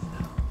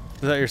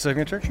 Is that your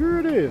signature? Sure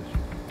it is.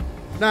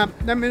 Now,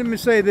 let me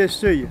say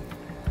this to you.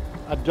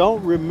 I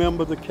don't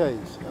remember the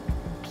case,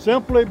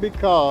 simply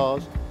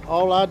because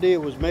all I did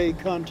was make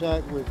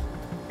contact with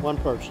one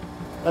person.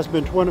 That's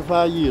been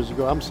 25 years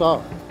ago. I'm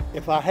sorry.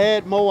 If I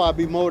had more, I'd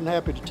be more than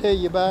happy to tell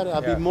you about it.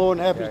 I'd be more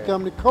than happy to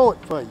come to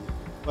court for you.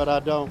 But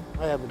I don't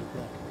have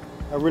anything.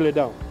 I really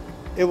don't.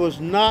 It was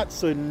not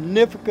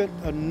significant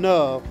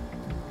enough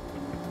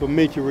for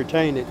me to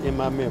retain it in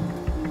my memory.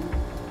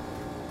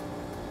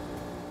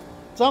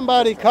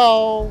 Somebody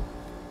called,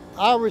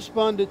 I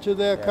responded to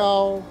their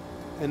call,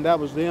 and that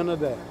was the end of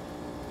that.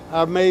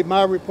 I made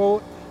my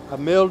report, I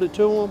mailed it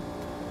to them,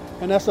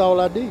 and that's all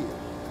I did.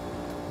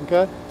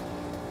 Okay?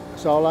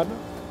 That's all I know.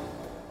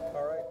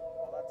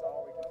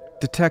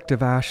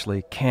 Detective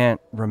Ashley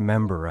can't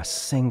remember a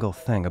single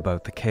thing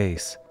about the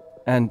case,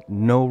 and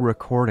no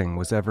recording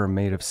was ever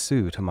made of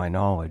Sue to my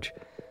knowledge.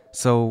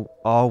 So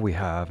all we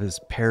have is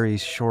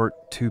Perry's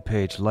short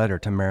 2-page letter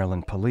to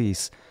Maryland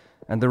police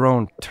and their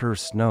own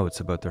terse notes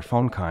about their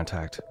phone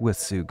contact with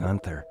Sue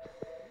Gunther.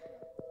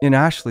 In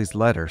Ashley's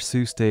letter,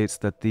 Sue states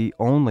that the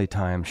only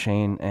time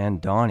Shane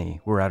and Donnie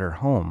were at her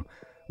home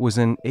was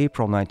in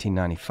April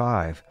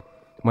 1995,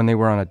 when they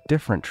were on a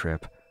different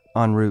trip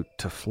en route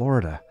to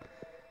Florida.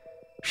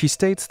 She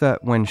states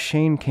that when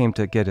Shane came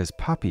to get his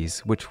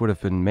puppies, which would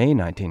have been May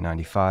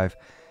 1995,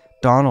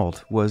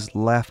 Donald was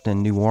left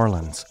in New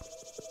Orleans.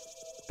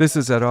 This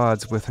is at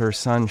odds with her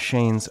son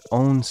Shane's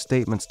own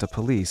statements to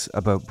police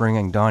about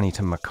bringing Donnie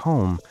to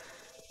Macomb,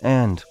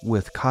 and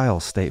with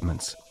Kyle's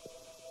statements.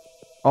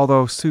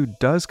 Although Sue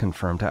does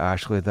confirm to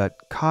Ashley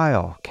that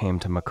Kyle came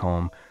to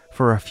Macomb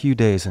for a few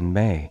days in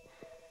May,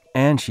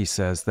 and she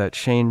says that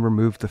Shane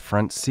removed the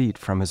front seat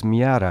from his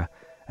Miata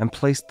and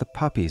placed the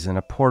puppies in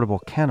a portable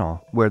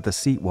kennel where the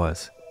seat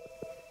was.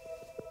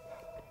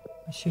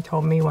 She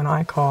told me when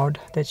I called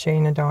that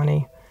Shane and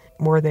Donnie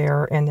were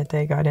there and that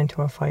they got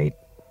into a fight.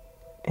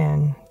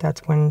 And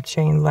that's when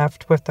Shane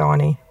left with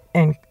Donnie.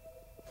 And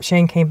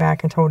Shane came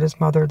back and told his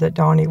mother that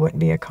Donnie wouldn't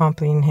be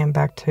accompanying him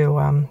back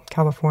to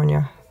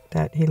California,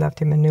 that he left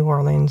him in New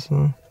Orleans.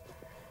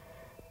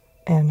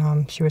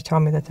 And she was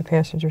telling me that the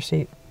passenger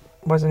seat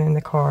wasn't in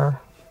the car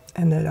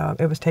and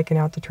that it was taken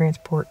out to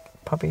transport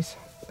puppies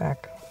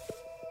back.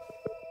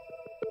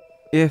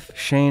 If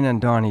Shane and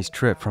Donnie's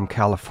trip from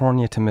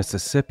California to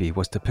Mississippi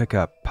was to pick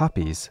up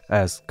puppies,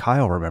 as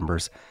Kyle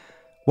remembers,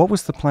 what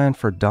was the plan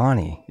for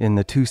Donnie in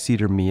the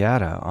two-seater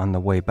Miata on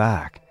the way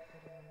back?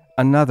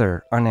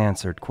 Another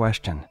unanswered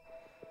question.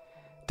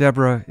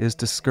 Deborah is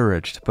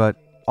discouraged, but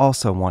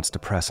also wants to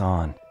press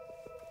on.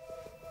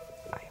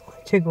 I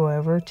want to go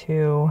over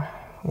to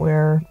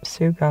where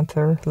Sue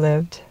Gunther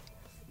lived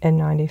in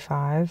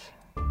 95.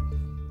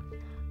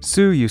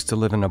 Sue used to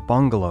live in a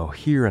bungalow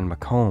here in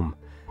Macomb,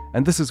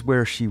 and this is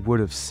where she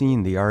would have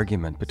seen the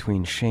argument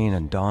between Shane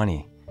and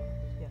Donnie.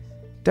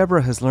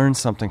 Deborah has learned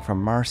something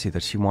from Marcy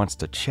that she wants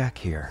to check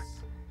here.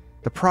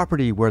 The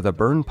property where the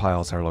burn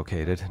piles are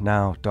located,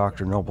 now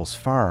Dr. Noble's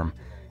farm,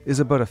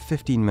 is about a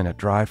 15-minute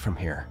drive from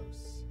here.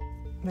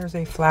 There's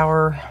a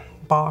flower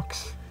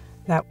box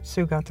that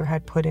Sue Gunther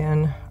had put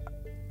in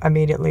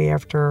immediately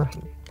after,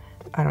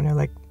 I don't know,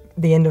 like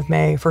the end of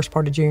May, first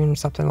part of June,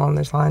 something along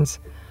those lines.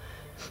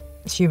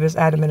 She was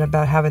adamant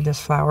about having this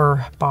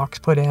flower box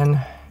put in,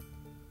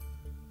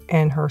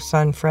 and her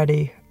son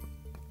Freddie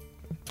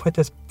put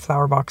this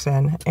flower box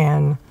in,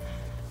 and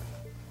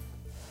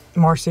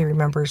Marcy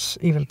remembers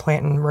even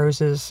planting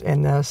roses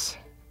in this,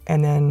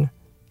 and then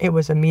it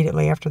was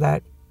immediately after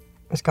that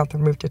Miss Gunther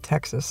moved to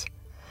Texas.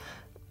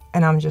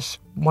 And I'm just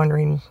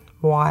wondering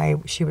why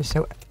she was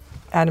so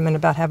adamant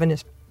about having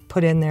this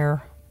put in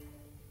there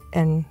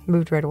and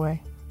moved right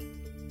away.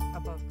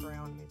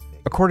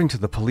 According to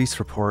the police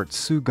report,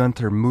 Sue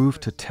Gunther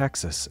moved to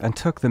Texas and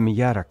took the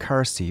Miata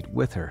car seat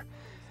with her.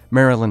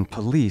 Maryland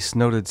police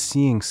noted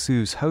seeing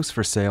Sue's house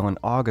for sale in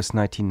August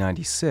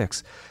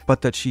 1996,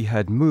 but that she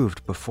had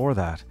moved before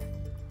that.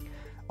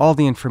 All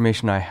the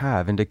information I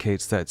have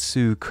indicates that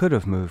Sue could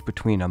have moved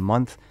between a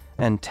month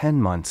and 10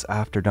 months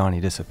after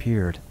Donnie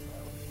disappeared.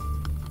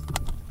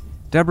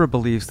 Deborah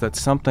believes that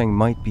something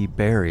might be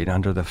buried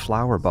under the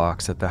flower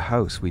box at the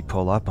house we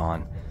pull up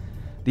on.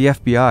 The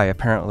FBI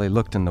apparently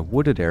looked in the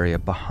wooded area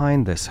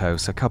behind this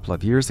house a couple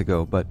of years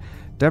ago, but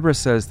Deborah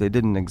says they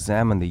didn't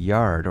examine the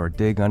yard or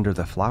dig under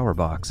the flower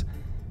box,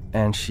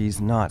 and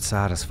she's not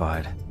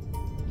satisfied.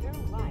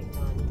 Turn right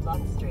on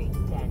Love Street,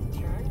 then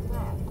turn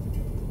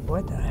left.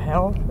 What the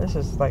hell? This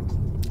is like...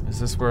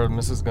 Is this where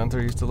Mrs.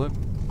 Gunther used to live?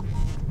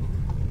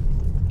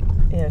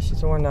 Yeah,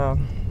 she's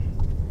on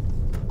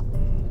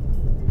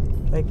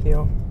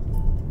Lakeview.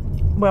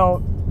 Well,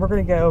 we're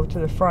going to go to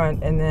the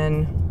front and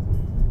then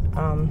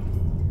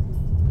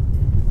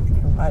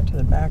right to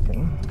the back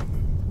and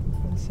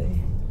let's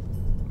see.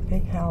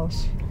 Big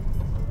house.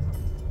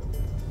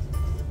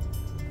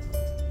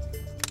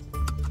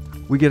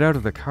 We get out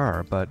of the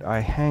car, but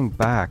I hang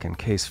back in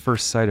case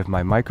first sight of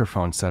my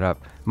microphone setup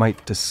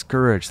might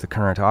discourage the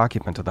current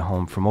occupant of the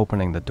home from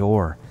opening the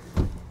door.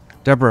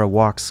 Deborah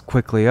walks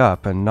quickly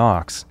up and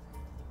knocks.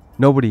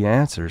 Nobody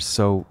answers,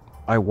 so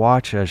I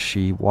watch as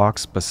she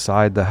walks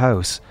beside the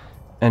house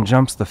and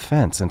jumps the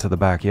fence into the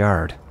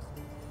backyard.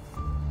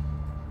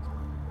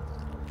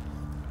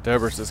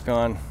 Deborah's just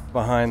gone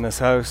behind this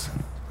house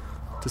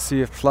to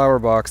see a flower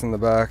box in the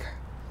back.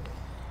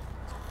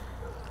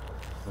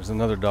 There's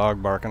another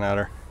dog barking at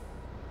her.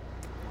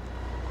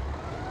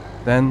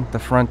 Then the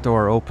front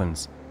door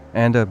opens,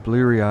 and a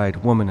bleary-eyed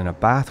woman in a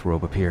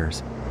bathrobe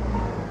appears.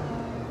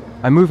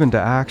 I move into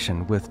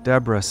action with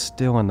Deborah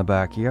still in the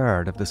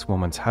backyard of this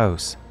woman's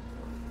house.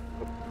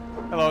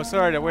 Hello,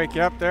 sorry to wake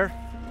you up there.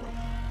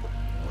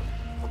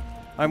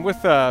 I'm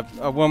with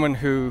a woman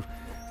who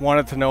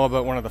wanted to know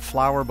about one of the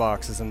flower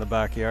boxes in the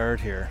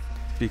backyard here,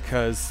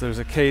 because there's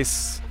a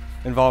case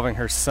involving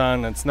her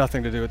son. It's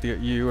nothing to do with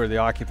you or the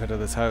occupant of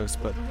this house,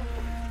 but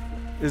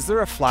is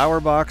there a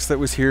flower box that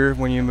was here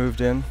when you moved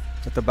in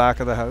at the back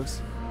of the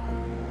house?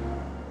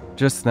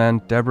 Just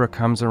then, Deborah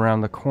comes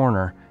around the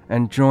corner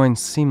and joins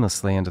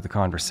seamlessly into the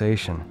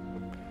conversation.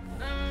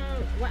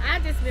 Well, I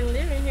just been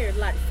living here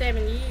like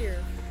 7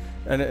 years.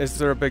 And is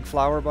there a big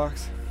flower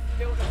box?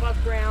 Built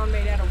above ground,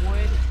 made out of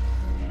wood.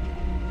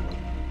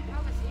 I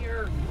was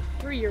here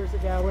 3 years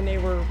ago when they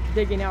were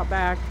digging out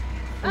back.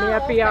 And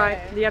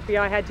the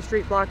FBI had the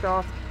street blocked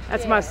off.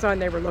 That's my son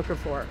they were looking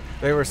for.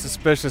 They were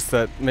suspicious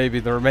that maybe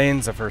the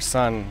remains of her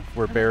son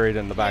were buried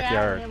in the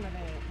backyard.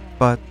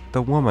 But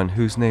the woman,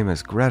 whose name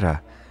is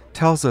Greta,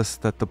 tells us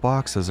that the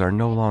boxes are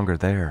no longer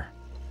there.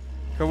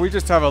 Can we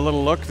just have a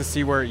little look to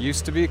see where it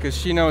used to be? Because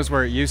she knows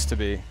where it used to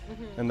be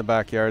in the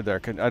backyard there.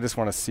 I just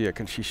want to see it.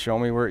 Can she show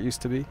me where it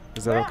used to be?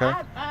 Is that okay?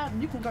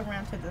 You can go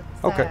around to the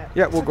side. Okay.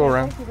 Yeah, we'll go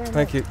around.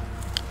 Thank you.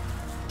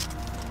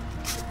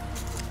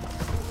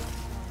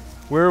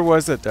 Where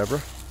was it,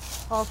 Deborah?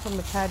 All from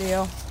the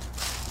patio.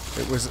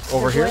 It was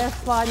over here? The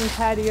glass sliding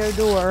patio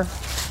door.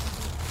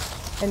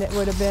 And it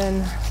would have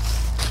been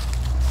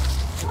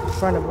in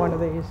front of one of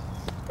these.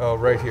 Oh,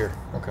 right here.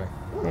 Okay.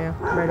 Yeah,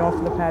 right off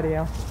of the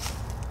patio.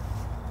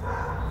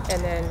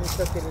 And then we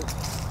took it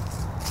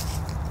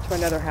to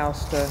another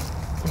house a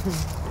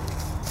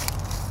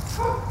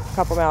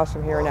couple miles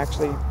from here, and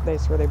actually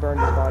that's where they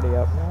burned his body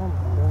up. Oh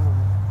my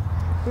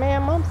God.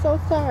 Ma'am, I'm so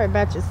sorry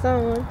about your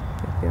son.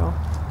 Yeah.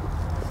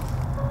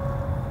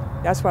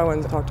 That's why I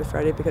wanted to talk to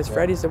Freddie, because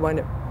Freddie's the one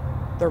that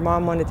their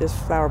mom wanted this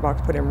flower box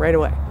put in right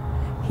away.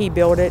 He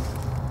built it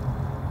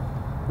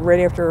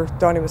right after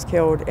Donnie was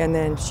killed, and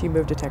then she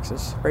moved to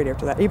Texas right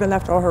after that. Even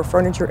left all her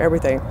furniture,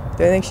 everything.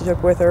 The only thing she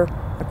took with her,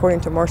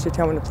 according to Marcy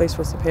telling the police,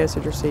 was the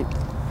passenger seat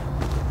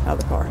out of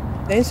the car.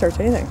 They didn't search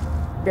anything.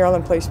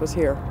 Maryland police was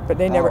here, but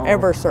they never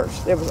ever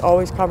searched. It was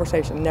always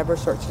conversation, never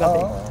searched,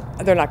 nothing.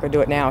 They're not going to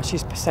do it now.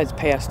 She's since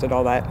passed and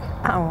all that.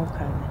 Oh,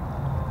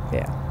 okay.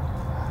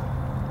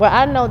 Yeah. Well,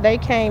 I know they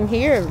came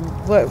here,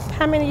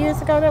 how many years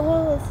ago that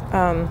was?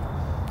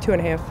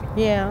 2.5.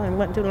 Yeah, it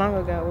wasn't too long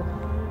ago.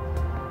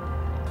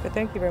 But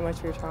thank you very much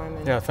for your time.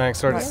 And yeah, thanks.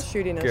 Sorry to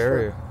shooting us.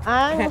 scare you.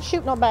 I ain't gonna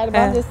shoot nobody, but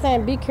I'm just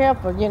saying, be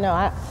careful. You know,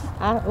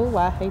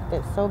 I hate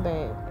that so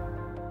bad.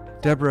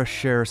 Deborah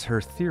shares her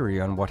theory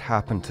on what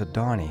happened to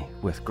Donnie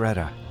with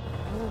Greta.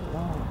 Oh,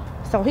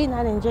 Lord. So he's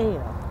not in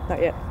jail?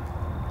 Not yet.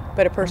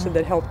 But a person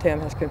that helped him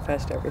has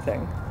confessed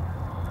everything.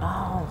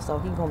 Oh, so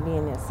he's gonna be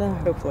in there soon?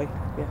 Hopefully,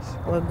 yes.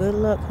 Well, good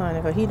luck, honey,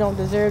 because he don't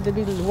deserve to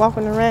be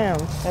walking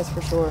around. That's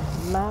for sure.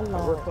 My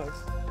Lord. We're close.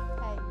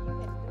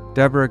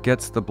 Deborah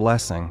gets the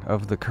blessing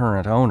of the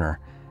current owner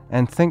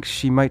and thinks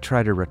she might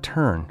try to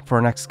return for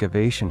an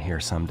excavation here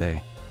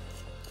someday.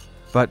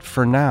 But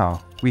for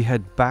now, we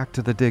head back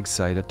to the dig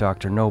site at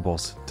Dr.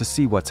 Noble's to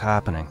see what's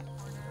happening.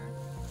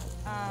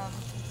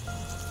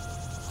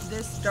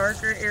 This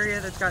darker area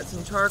that's got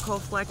some charcoal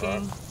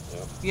flecking.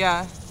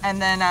 Yeah,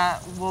 and then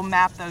we'll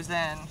map those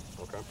in.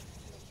 Okay.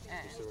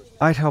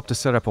 I'd helped to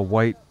set up a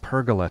white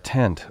pergola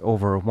tent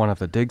over one of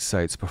the dig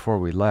sites before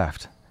we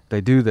left. They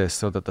do this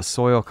so that the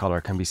soil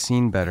color can be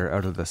seen better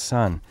out of the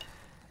sun.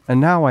 And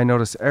now I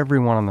notice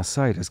everyone on the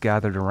site is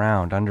gathered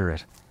around under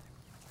it.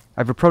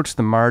 I've approached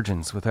the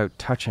margins without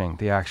touching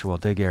the actual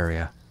dig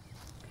area.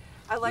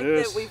 I like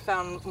that we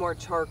found more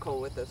charcoal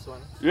with this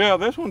one. Yeah,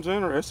 this one's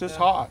interesting. It's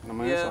hot. I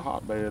mean, it's a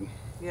hotbed.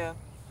 Yeah.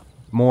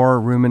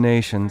 More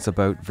ruminations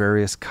about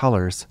various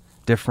colors,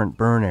 different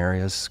burn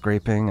areas,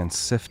 scraping and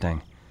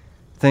sifting.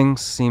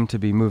 Things seem to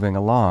be moving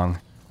along,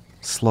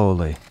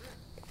 slowly.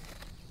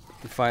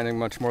 You finding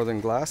much more than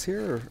glass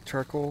here, or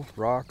charcoal,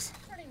 rocks?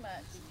 Pretty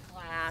much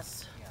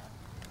glass,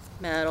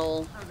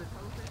 metal,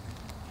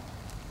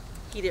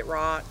 heated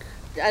rock.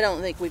 I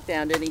don't think we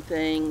found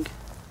anything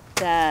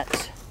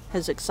that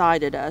has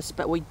excited us,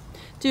 but we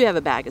do have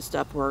a bag of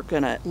stuff we're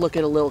going to look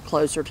at a little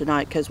closer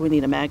tonight because we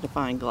need a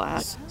magnifying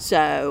glass.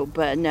 So,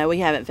 but no, we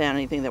haven't found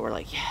anything that we're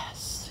like,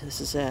 yes,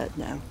 this is it.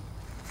 No.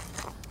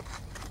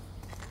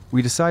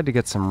 We decide to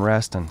get some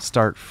rest and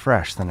start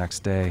fresh the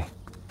next day.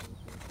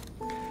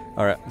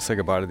 All right, let's say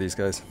goodbye to these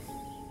guys.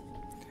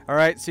 All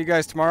right, see you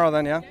guys tomorrow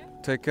then, yeah?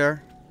 Take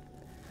care.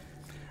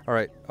 All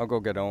right, I'll go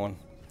get Owen.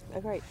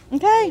 Okay.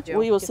 Okay,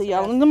 we will see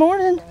y'all in the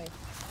morning.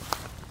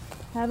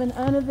 Have an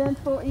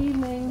uneventful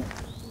evening.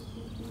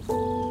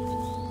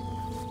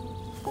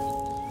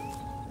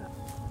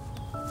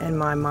 In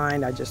my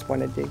mind, I just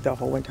want to dig the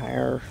whole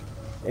entire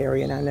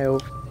area, and I know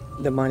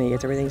the money,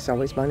 everything's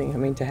always money. I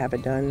mean, to have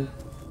it done.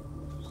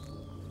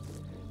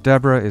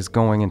 Deborah is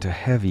going into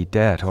heavy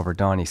debt over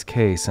Donnie's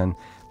case, and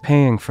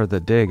paying for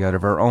the dig out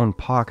of her own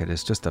pocket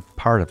is just a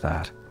part of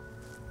that.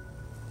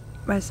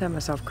 I set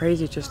myself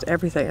crazy, just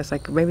everything. It's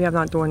like, maybe I'm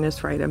not doing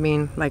this right. I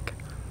mean, like,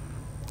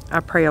 I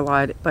pray a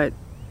lot, but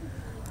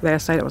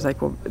last night it was like,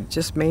 well,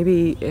 just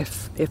maybe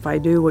if I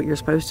do what you're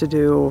supposed to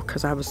do,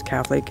 because I was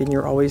Catholic and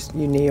you're always,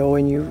 you kneel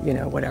and you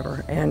know,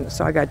 whatever. And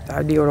so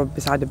I kneeled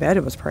beside the bed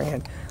and was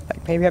praying.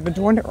 Like, maybe I've been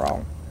doing it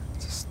wrong.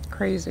 It's just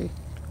crazy.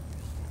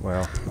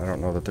 Well, I don't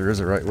know that there is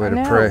a right way to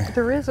No, pray.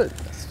 there is a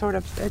sort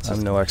of, it's just,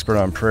 I'm no expert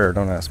on prayer,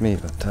 don't ask me,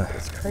 but...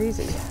 It's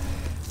crazy.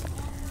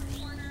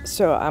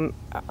 So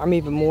I'm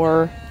even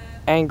more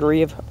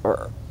angry,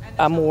 or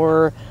I'm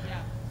more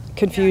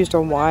confused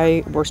on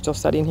why we're still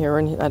studying here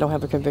and I don't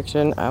have a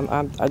conviction. I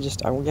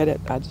don't get it.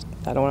 I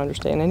don't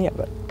understand any of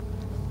it.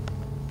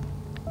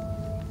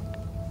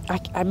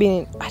 I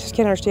mean, I just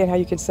can't understand how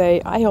you could say,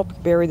 I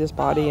helped bury this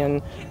body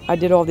and I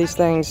did all these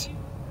things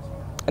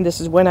and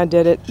this is when I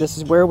did it, this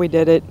is where we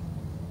did it,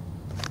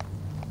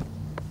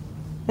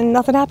 and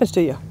nothing happens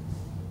to you.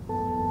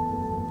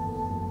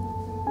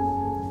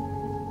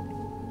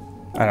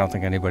 I don't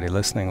think anybody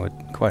listening would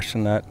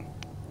question that.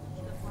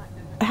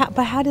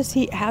 But how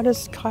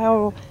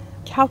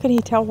can he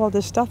tell all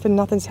this stuff and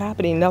nothing's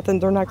happening?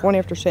 They're not going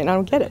after Shane. I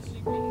don't get it.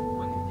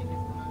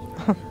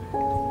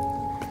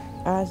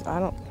 I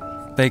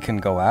don't. They can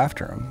go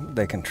after him.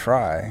 They can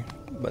try,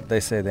 but they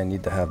say they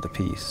need to have the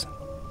peace.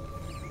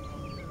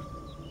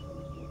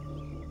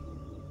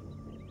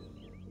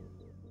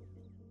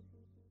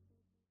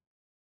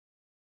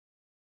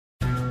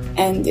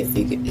 And if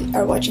you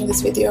are watching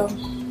this video,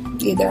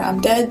 either I'm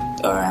dead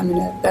or I'm in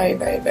a very,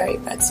 very, very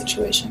bad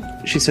situation.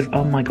 She said,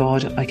 oh my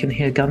God, I can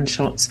hear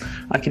gunshots.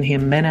 I can hear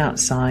men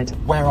outside.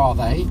 Where are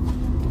they?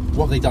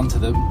 What have they done to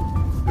them?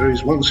 There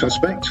is one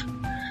suspect,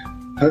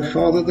 her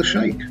father, the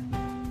Sheikh.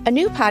 A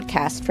new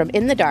podcast from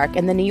In the Dark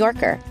and The New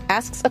Yorker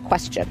asks a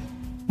question.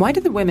 Why do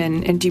the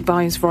women in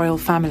Dubai's royal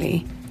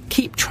family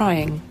keep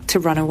trying to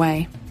run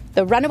away?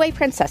 The Runaway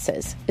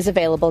Princesses is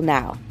available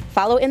now.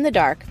 Follow In the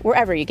Dark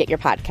wherever you get your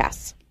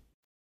podcasts.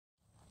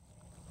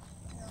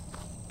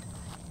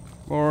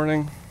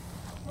 Morning.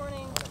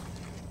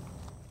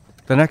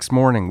 The next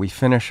morning, we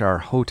finish our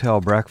hotel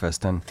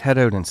breakfast and head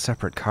out in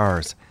separate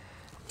cars.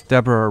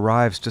 Deborah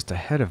arrives just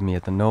ahead of me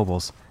at the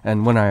Nobles,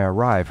 and when I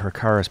arrive, her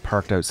car is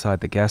parked outside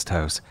the guest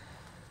house.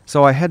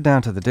 So I head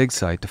down to the dig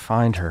site to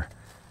find her.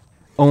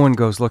 Owen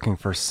goes looking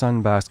for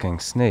sun-basking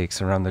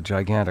snakes around the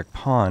gigantic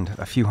pond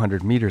a few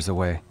hundred meters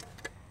away.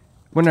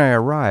 When I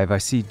arrive, I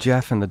see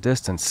Jeff in the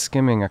distance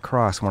skimming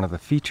across one of the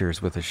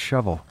features with his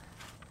shovel.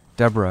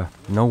 Deborah,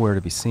 nowhere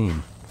to be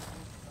seen.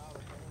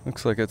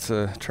 Looks like it's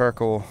a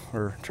charcoal.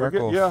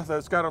 Yeah,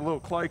 that's got a little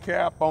clay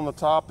cap on the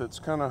top that's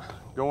kind of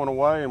going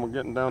away, and we're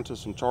getting down to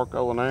some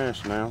charcoal and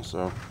ash now,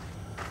 so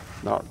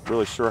not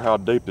really sure how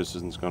deep this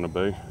is going to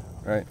be.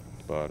 Right.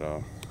 But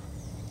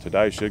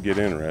today should get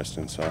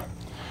interesting, so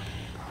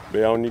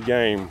be on your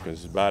game,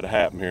 because it's about to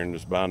happen here in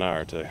just about an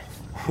hour or two.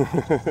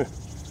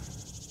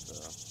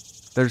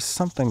 There's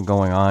something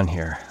going on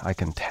here, I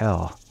can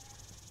tell.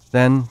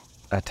 Then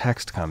a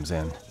text comes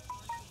in.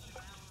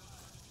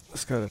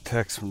 Just got a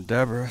text from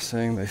Deborah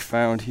saying they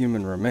found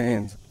human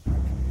remains.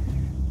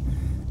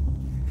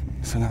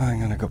 So now I'm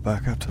gonna go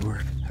back up to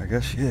her. I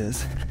guess she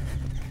is.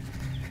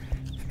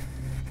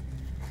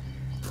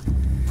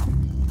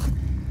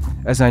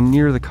 As I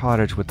near the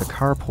cottage with the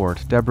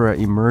carport, Deborah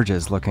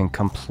emerges looking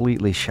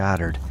completely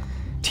shattered.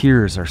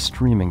 Tears are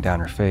streaming down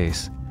her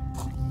face.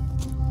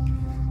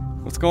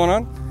 What's going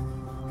on?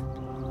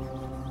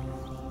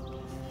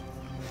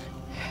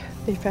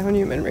 They found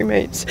human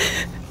remains.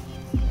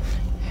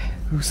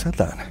 Who said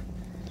that?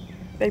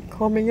 They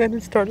called me in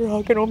and started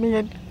hugging on me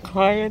and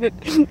crying.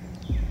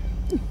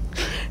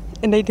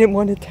 And they didn't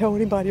want to tell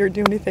anybody or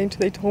do anything until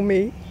they told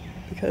me,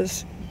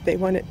 because they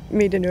wanted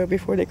me to know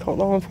before they called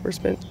law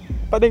enforcement.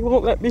 But they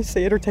won't let me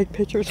see it or take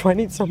pictures, so I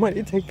need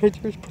somebody to take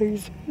pictures,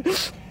 please.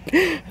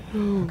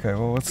 Okay,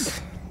 well,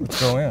 let's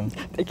go in.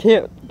 They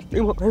can't. They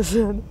won't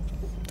listen.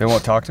 They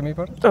won't talk to me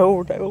about it?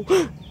 Oh, no.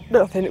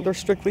 Nothing. They're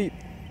strictly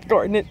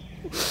guarding it.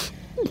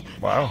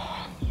 Wow.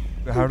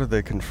 How did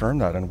they confirm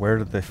that, and where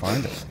did they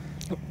find it?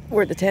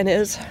 Where the tent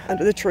is,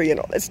 under the tree and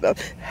all that stuff.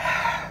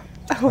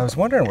 I was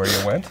wondering where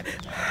you went.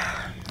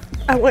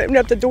 I went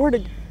up the door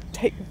to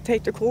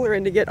take the cooler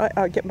in to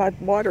get my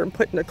water and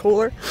put in the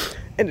cooler,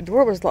 and the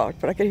door was locked,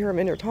 but I could hear them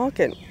in there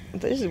talking.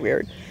 This is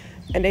weird.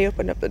 And they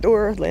opened up the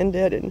door, Lynn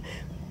did, and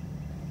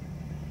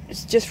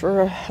it's just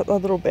for a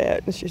little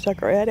bit, and she stuck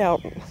her head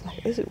out. I was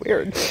like, this is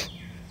weird.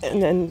 And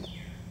then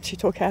she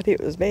told Kathy it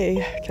was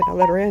me. Can I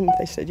let her in?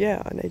 They said,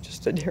 yeah. And they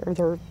just stood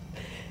there.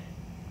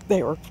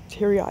 They were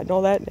teary-eyed and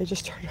all that, and they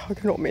just started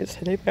hugging on me and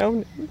said they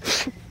found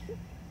it.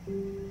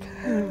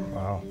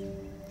 Wow.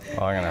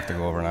 Well, I'm going to have to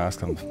go over and ask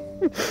them.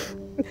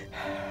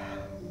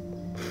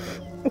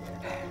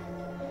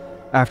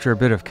 After a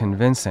bit of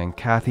convincing,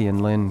 Kathy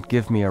and Lynn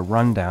give me a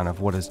rundown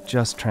of what has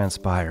just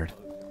transpired.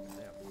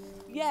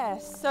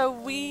 Yes, so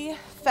we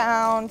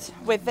found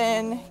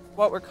within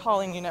what we're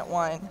calling Unit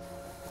 1,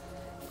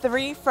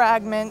 3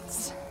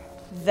 fragments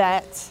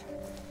that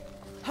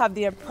have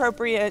the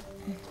appropriate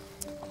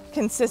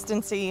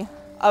consistency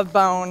of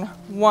bone,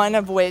 one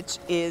of which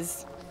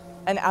is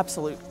an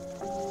absolute.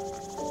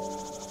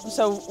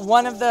 So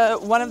one of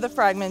the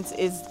fragments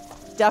is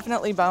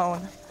definitely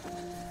bone.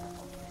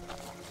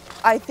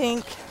 I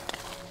think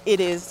it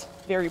is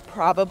very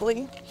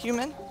probably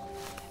human.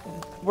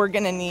 We're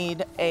gonna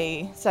need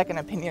a second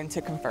opinion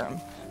to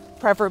confirm,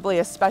 preferably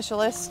a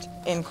specialist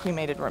in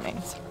cremated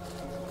remains.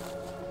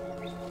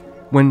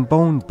 When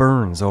bone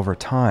burns over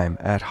time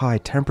at high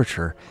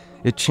temperature,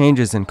 it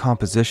changes in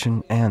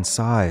composition and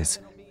size.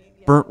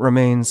 Burnt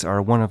remains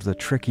are one of the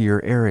trickier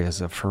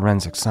areas of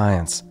forensic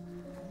science.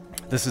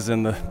 This is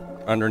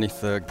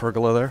underneath the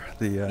pergola there?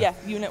 Yeah,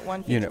 Unit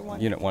 1, Feature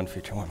 1. Unit 1,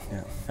 Feature 1,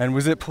 yeah. And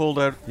was it pulled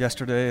out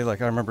yesterday?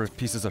 Like, I remember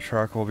pieces of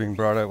charcoal being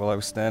brought out while I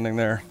was standing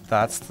there.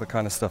 That's the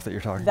kind of stuff that you're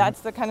talking about?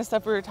 That's the kind of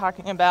stuff we were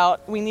talking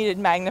about. We needed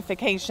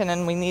magnification,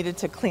 and we needed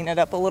to clean it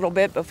up a little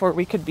bit before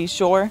we could be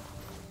sure.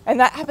 And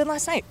that happened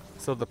last night.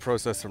 So the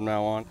process from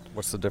now on,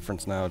 what's the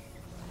difference now?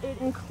 It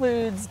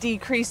includes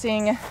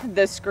decreasing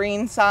the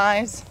screen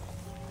size.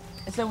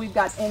 So we've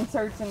got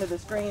inserts into the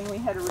screen. We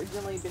had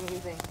originally been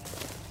using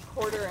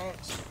 1/4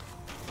 inch.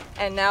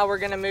 And now we're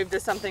gonna move to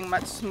something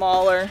much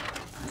smaller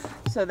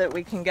so that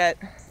we can get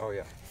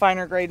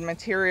finer grade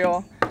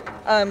material.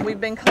 We've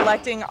been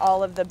collecting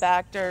all of the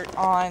back dirt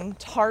on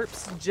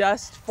tarps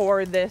just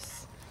for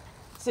this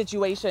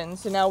situation.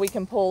 So now we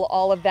can pull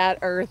all of that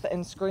earth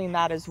and screen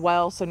that as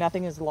well so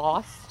nothing is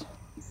lost.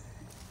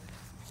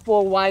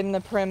 We'll widen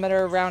the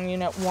perimeter around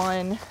Unit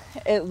 1.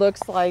 It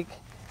looks like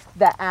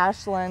the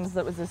ashlands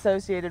that was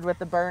associated with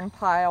the burn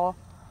pile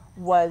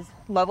was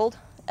leveled,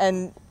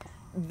 and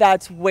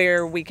that's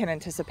where we can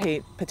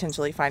anticipate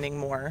potentially finding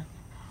more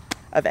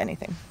of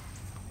anything.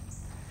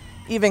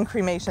 Even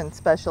cremation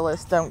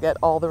specialists don't get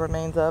all the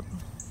remains up.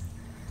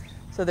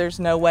 So there's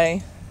no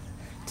way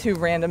 2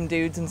 random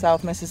dudes in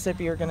South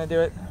Mississippi are gonna do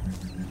it.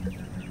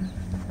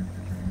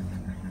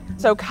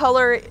 So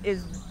color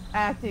is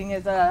acting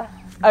as a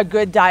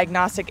good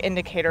diagnostic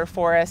indicator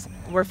for us.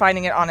 We're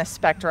finding it on a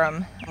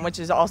spectrum, which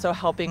is also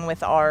helping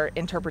with our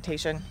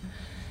interpretation.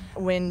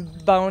 When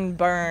bone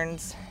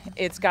burns,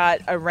 it's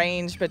got a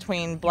range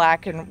between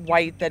black and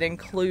white that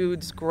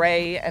includes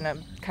gray and a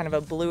kind of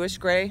a bluish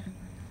gray,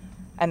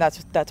 and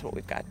that's what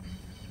we've got.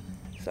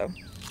 So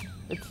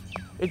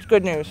it's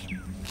good news.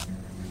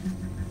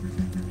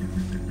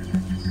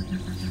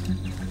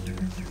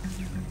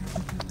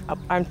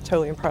 I'm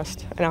totally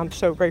impressed, and I'm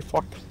so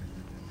grateful.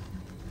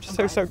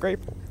 So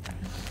grateful.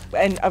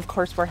 And of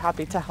course, we're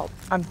happy to help.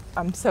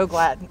 I'm so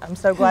glad. I'm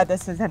so glad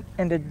this has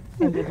ended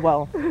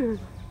well. Thank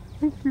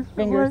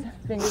you.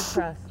 Fingers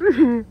crossed.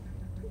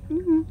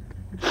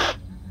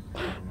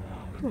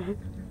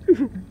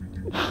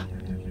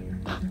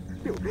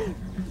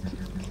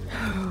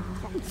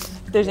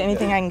 If there's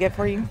anything I can get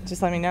for you,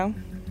 just let me know.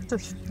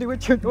 Just do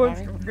what you're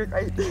doing.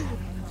 Right.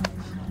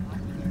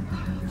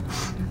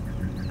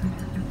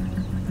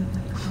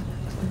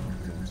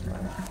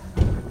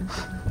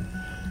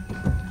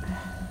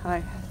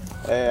 Hi.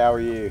 Hey, how are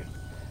you?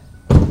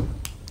 How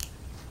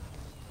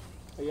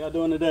y'all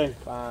doing today?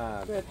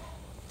 Fine. Good.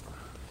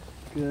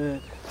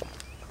 Good.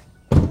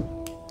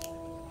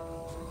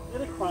 Is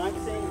it a crime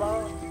scene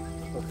involved?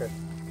 Okay.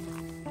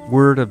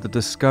 Word of the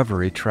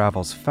discovery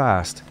travels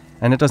fast,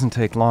 and it doesn't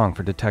take long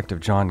for Detective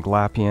John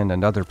Glapian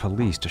and other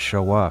police to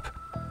show up.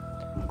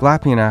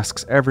 Glapian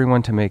asks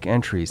everyone to make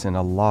entries in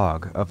a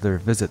log of their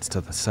visits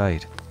to the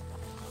site.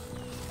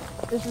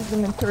 This is the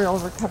material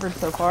recovered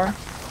so far.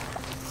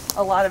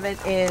 A lot of it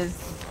is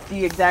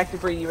the exact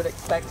debris you would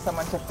expect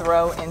someone to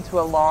throw into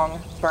a long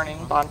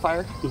burning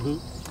bonfire. Mm-hmm.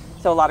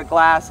 So a lot of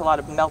glass, a lot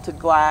of melted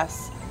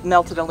glass,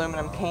 melted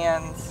aluminum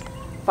cans,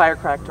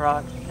 fire-cracked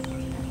rock.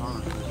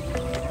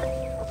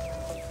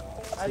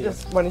 I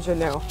just wanted you to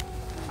know,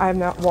 I have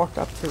not walked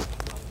up to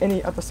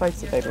any of the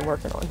sites that they've been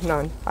working on.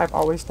 None. I've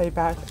always stayed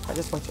back. I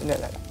just want you to know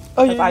that.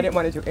 Oh, yeah. I didn't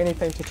want to do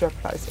anything to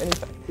jeopardize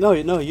anything. No,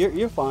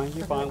 you're fine.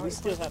 You're fine. We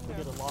still have to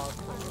get a log.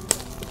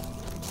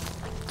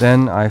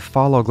 Then I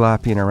follow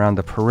Glapian around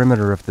the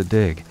perimeter of the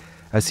dig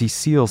as he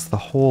seals the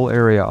whole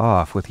area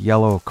off with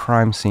yellow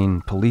crime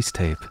scene police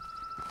tape.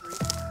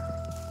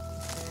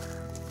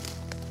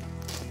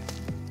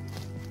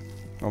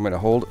 Want me to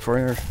hold it for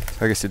you? Or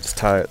I guess you just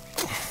tie it.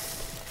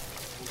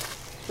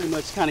 Pretty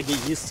much kind of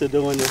get used to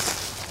doing this.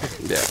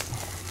 Yeah.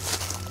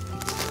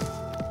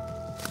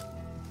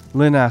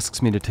 Lynn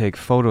asks me to take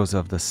photos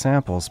of the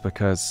samples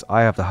because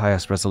I have the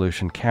highest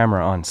resolution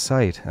camera on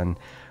site, and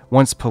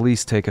once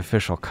police take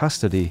official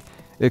custody,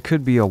 it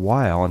could be a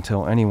while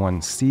until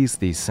anyone sees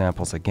these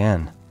samples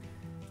again.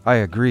 I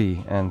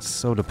agree, and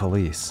so do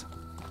police.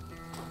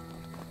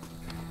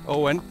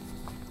 Owen,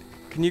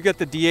 can you get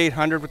the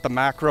D800 with the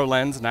macro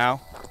lens now?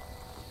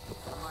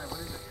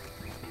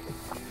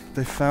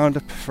 They found a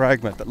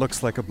fragment that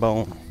looks like a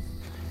bone.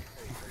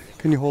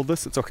 Can you hold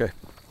this? It's okay.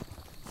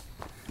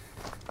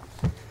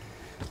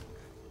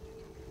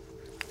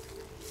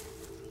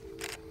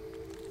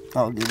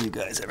 I'll give you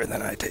guys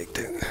everything I take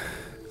too.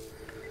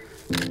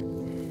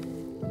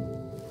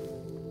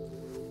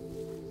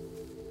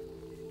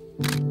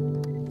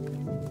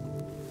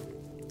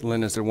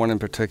 Lynn, is there one in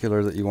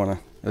particular that you want to,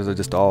 is it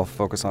just all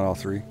focus on all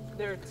three?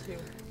 There are 2.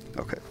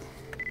 Okay.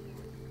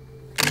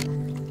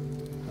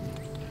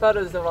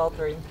 Photos of all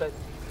 3, but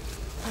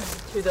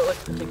 2 that look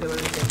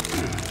particularly good.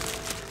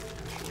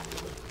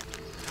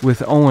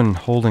 With Owen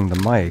holding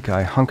the mic,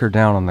 I hunker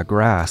down on the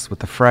grass with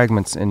the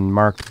fragments in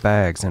marked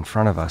bags in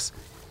front of us.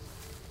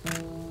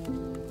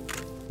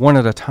 One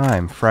at a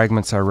time,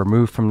 fragments are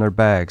removed from their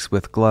bags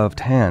with gloved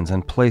hands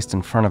and placed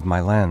in front of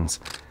my lens.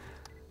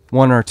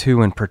 1 or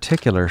 2 in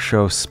particular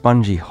show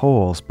spongy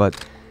holes,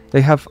 but they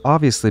have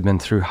obviously been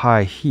through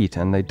high heat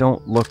and they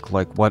don't look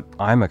like what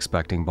I'm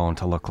expecting bone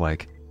to look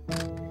like.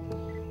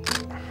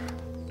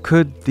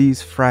 Could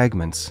these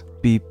fragments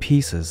be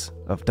pieces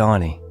of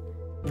Donnie?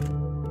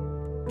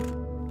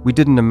 We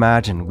didn't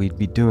imagine we'd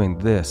be doing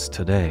this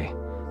today.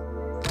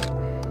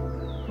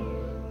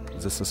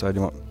 Is this the side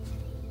you want?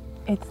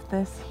 It's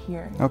this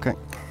here. Okay.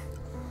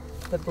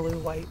 The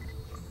blue-white.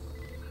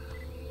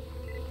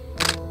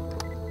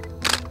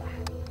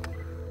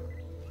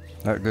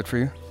 That good for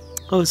you?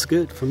 Oh, it's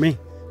good for me.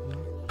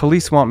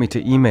 Police want me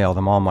to email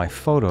them all my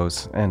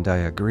photos, and I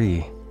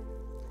agree.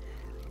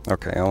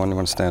 Okay, Owen, you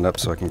want to stand up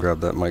so I can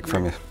grab that mic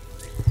from you?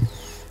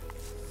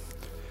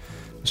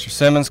 Mr.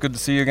 Simmons, good to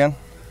see you again.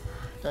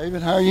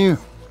 David, how are you?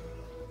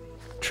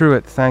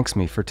 Truett thanks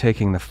me for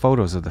taking the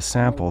photos of the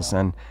samples,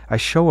 and I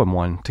show him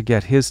one to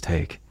get his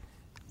take.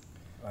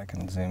 I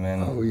can zoom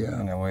in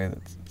in a way that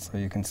so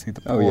you can see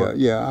the Oh, port.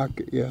 yeah.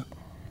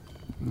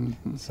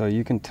 Mm-hmm. So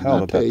you can tell I'll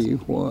that tell that's... you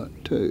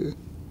what, too.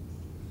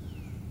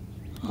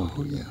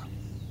 Oh, yeah.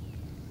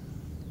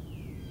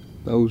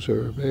 Those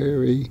are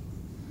very,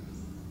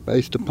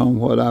 based upon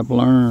what I've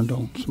learned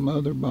on some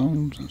other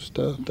bones and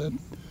stuff, that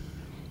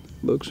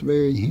looks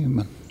very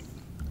human.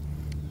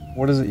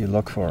 What is it you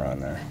look for on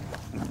there?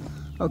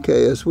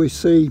 Okay, as we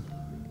see,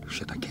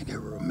 I can't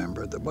ever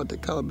remember what they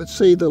call it, but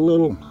see the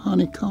little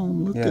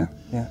honeycomb looking?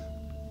 Yeah.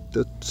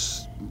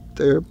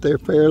 They're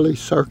fairly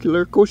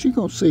circular. Of course, you're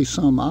going to see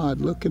some odd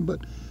looking,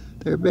 but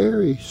they're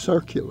very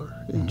circular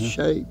in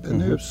shape.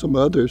 And there's some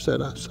others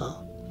that I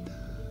saw.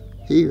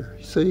 Here,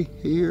 see?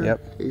 Here,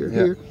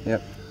 here.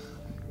 Yep.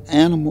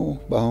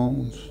 Animal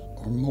bones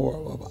are more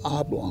of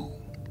oblong.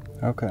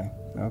 Okay.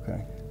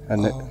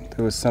 And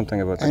there was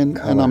something about the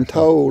color. And I'm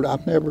told,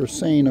 I've never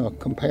seen a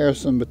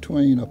comparison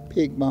between a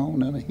pig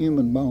bone and a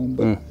human bone,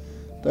 but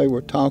they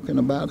were talking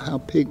about how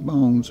pig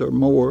bones are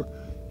more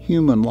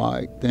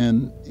human-like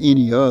than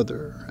any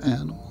other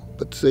animal.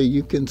 But see,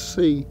 you can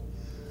see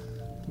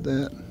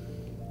that.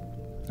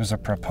 There's a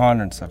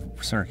preponderance of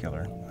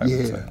circular, I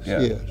would say.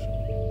 Yes.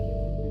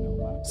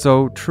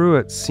 So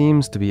Truett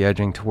seems to be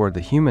edging toward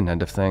the human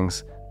end of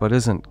things, but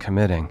isn't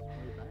committing.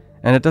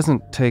 And it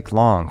doesn't take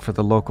long for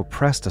the local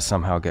press to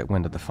somehow get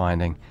wind of the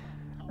finding.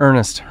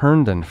 Ernest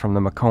Herndon from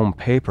the Macomb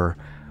paper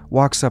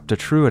walks up to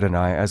Truett and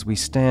I as we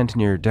stand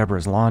near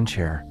Deborah's lawn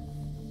chair.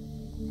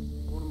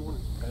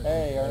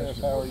 Hey,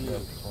 Ernest, how are you?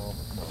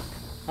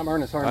 I'm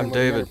Ernest Herndon. I'm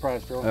David.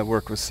 I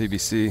work with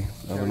CBC.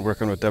 I've been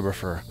working with Deborah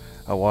for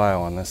a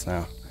while on this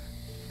now.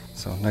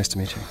 So nice to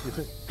meet you. You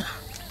too.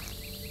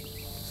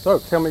 So,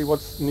 tell me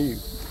what's new.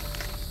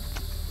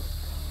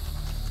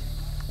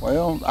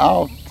 Well,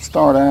 I'll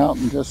start out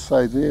and just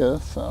say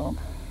this.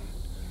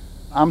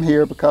 I'm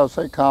here because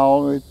they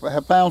called. We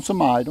have found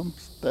some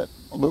items that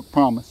look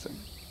promising.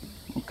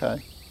 Okay.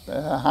 They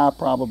have a high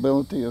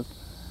probability of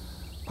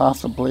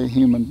possibly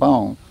human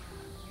bone.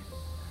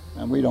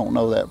 And we don't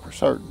know that for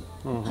certain.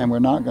 And we're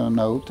not going to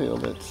know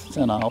till it's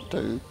sent off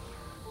to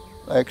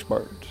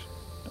experts.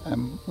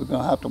 And we're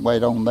going to have to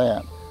wait on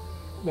that.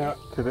 Now,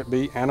 could it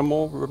be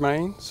animal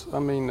remains? I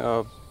mean,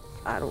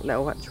 I don't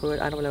know what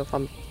Truett. I don't know if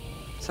I'm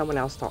someone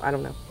else thought. I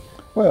don't know.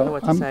 Well, I don't know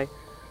what to say.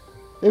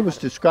 It was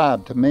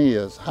described to me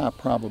as high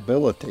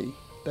probability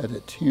that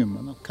it's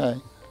human,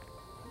 okay?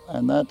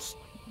 And that's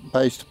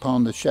based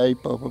upon the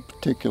shape of a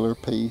particular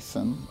piece.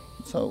 And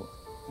so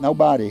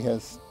nobody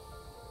has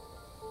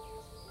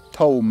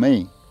told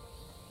me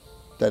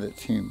that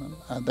it's human.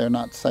 They're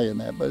not saying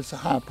that, but it's a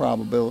high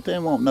probability.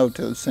 And won't know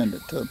till send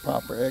it to the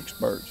proper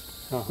experts.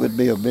 Would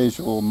be a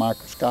visual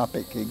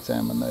microscopic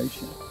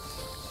examination.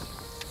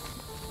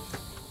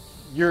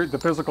 You're the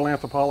physical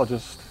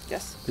anthropologist.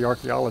 Yes. The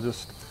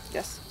archaeologist.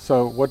 Yes.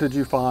 So what did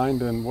you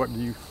find and what do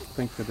you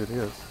think that it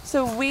is?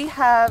 So we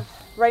have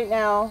right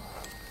now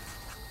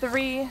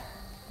 3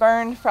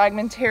 burned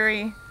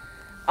fragmentary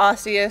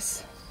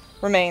osseous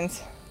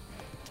remains.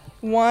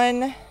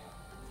 One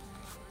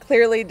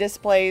clearly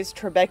displays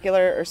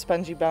trabecular or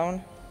spongy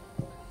bone.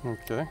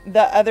 Okay.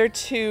 The other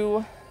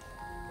 2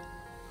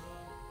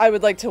 I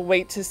would like to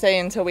wait to say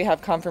until we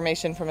have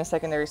confirmation from a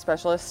secondary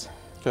specialist.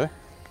 Okay.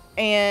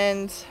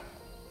 And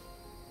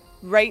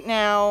right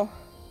now,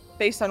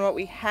 based on what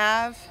we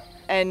have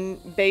and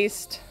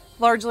based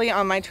largely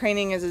on my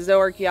training as a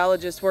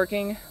zooarchaeologist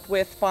working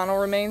with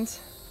faunal remains,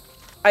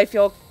 I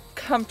feel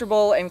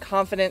comfortable and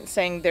confident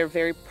saying they're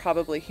very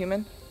probably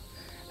human.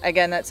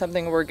 Again, that's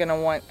something we're going to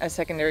want a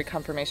secondary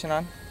confirmation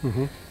on.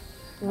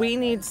 We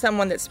need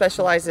someone that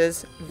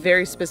specializes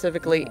very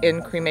specifically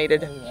in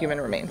cremated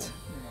human remains.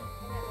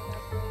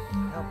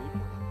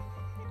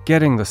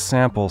 Getting the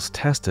samples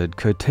tested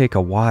could take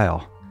a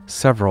while,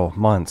 several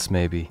months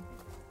maybe.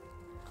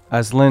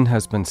 As Lynn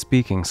has been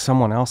speaking,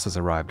 someone else has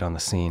arrived on the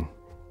scene,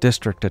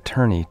 District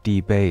Attorney D.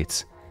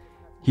 Bates.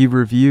 He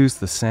reviews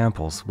the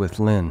samples with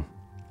Lynn.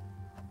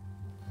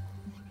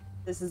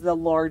 This is the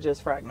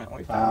largest fragment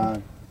we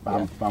found.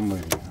 I'm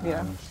with you.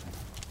 Yeah. You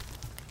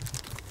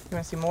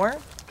want to see more?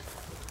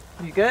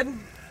 You good?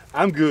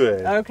 I'm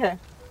good. Okay.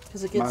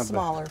 Because it gets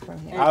smaller from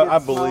here. I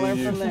believe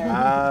you. From there.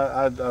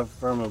 I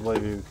firmly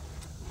believe you.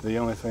 The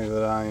only thing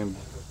that I am,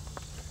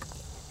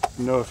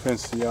 no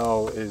offense to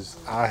y'all, is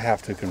I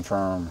have to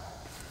confirm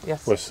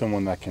with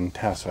someone that can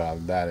testify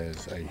that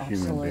is a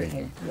human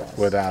being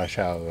without a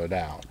shadow of a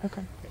doubt.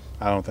 Okay.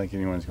 I don't think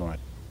anyone's going to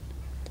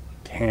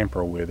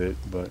tamper with it,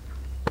 but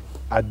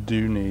I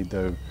do need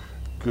the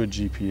good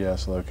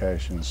GPS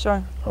locations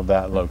of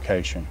that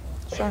location.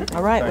 Sure.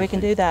 All right, we can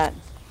do that.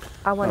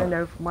 I want to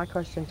know, my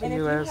question to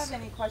you is,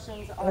 have any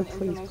questions on and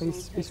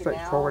please be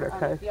straightforward,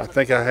 okay? I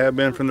think I have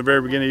been from the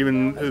very beginning,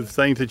 even the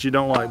things that you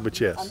don't like, but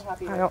yes.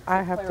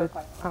 I have to,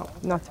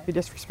 not to be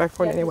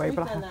disrespectful in any way,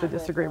 but I have to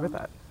disagree with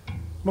that.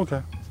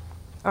 Okay.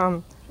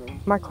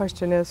 My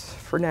question is,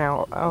 for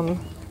now,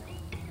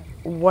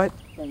 what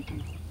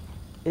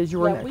is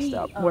your next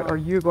step? What are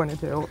you going to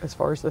do as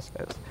far as this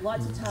goes?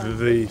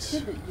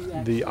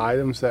 The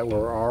items that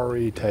were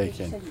already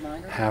taken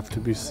have to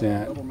be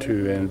sent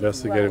to an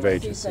investigative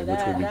agency, which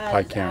would be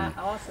Pike County.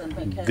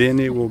 Then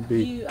it will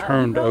be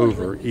turned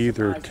over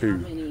either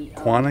to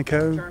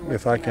Quantico,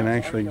 if I can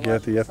actually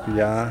get the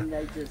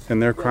FBI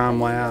and their crime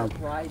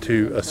lab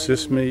to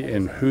assist me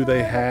in who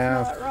they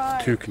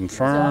have to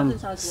confirm,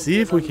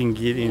 see if we can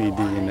get any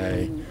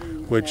DNA,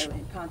 which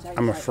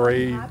I'm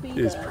afraid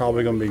is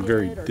probably going to be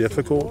very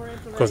difficult,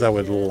 because I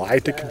would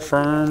like to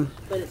confirm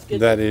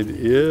that it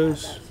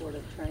is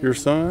your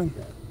son.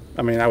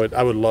 I mean, I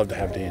would love to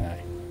have DNA.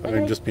 I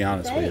mean, just be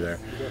honest with you there.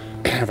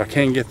 If I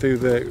can't get through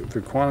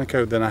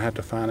Quantico, then I have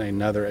to find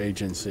another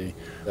agency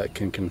that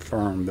can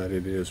confirm that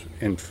it is,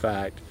 in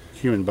fact,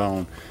 human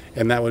bone,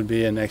 and that would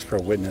be an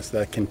expert witness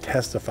that can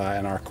testify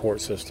in our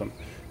court system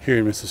here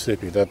in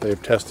Mississippi, that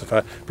they've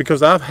testified.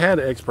 Because I've had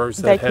experts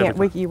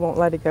that you won't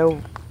let it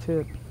go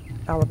to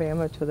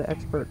Alabama, to the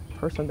expert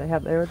person they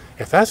have there?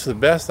 If that's the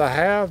best I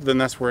have, then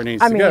that's where it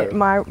needs to go.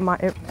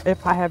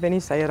 If I have any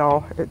say at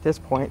all at this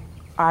point,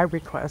 I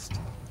request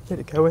that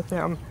it go with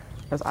them,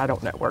 because I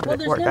don't know where Well,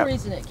 there's no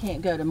reason it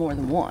can't go to more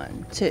than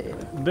one, too.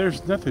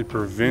 There's nothing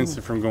prevents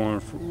it from going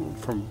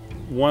from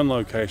one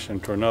location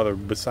to another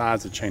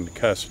besides a chain of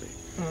custody.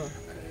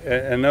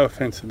 And no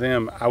offense to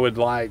them, I would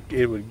like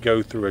it would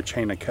go through a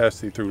chain of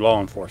custody through law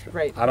enforcement.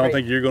 Right, I don't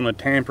think you're going to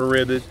tamper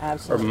with it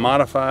or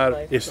modify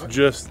it. It's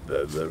just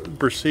the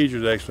procedure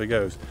that actually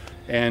goes.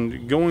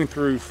 And going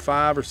through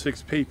 5 or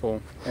 6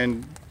 people,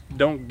 and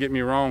don't get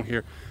me wrong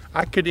here,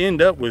 I could end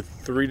up with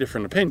 3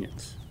 different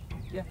opinions.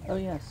 Yeah. Oh,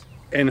 yes.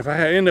 And if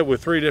I end up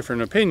with 3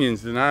 different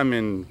opinions, then I'm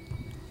in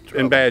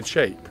bad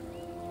shape.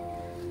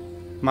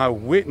 My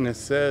witness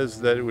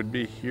says that it would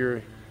be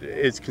here.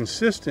 It's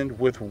consistent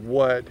with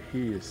what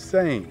he is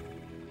saying.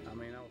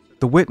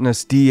 The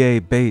witness D.A.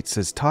 Bates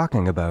is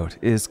talking about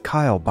is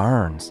Kyle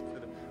Barnes.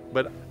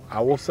 But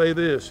I will say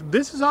this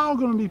is all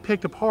going to be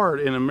picked apart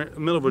in the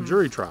middle of a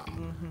jury trial.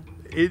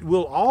 It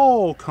will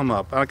all come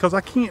up, because I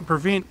can't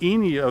prevent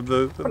any of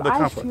the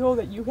conflict. I feel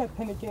that you have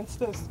been against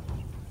this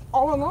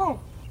all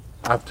along.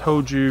 I've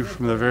told you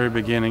from the very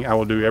beginning, I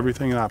will do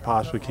everything that I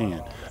possibly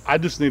can. I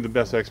just need the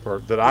best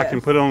expert that I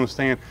can put on the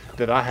stand,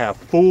 that I have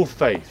full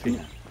faith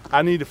in.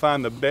 I need to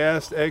find the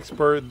best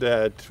expert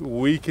that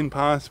we can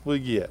possibly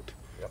get,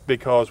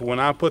 because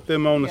when I put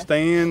them on the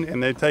stand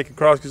and they take a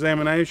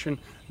cross-examination,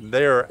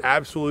 they are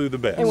absolutely the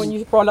best. And when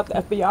you brought up the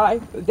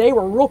FBI, they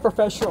were real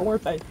professional,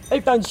 weren't they?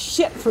 They've done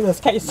shit for this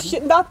case,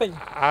 shit, nothing.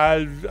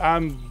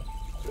 I'm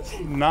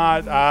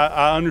not,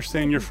 I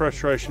understand your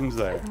frustrations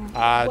there.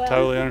 I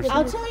totally understand.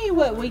 I'll tell you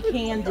what we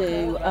can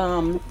do.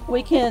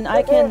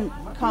 I can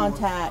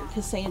contact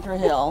Cassandra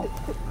Hill,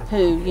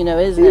 who,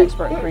 is an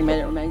expert in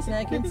cremated remains, and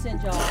I can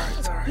send y'all.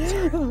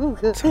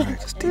 It's all right.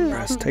 Just deep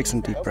breaths. Take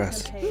some deep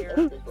breaths.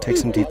 Take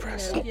some deep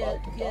breaths.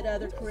 Get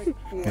other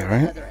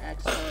other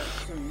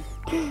experts.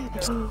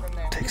 Just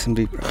take some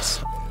deep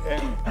breaths.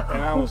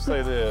 And I will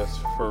say this,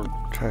 for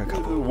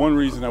one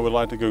reason I would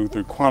like to go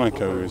through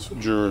Quantico is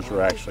jurors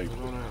are actually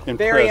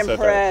impressed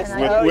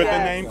with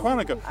the name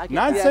Quantico.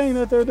 Not saying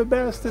that they're the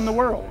best in the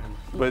world,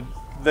 but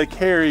they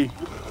carry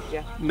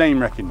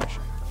name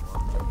recognition.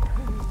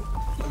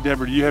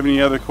 Deborah, do you have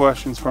any other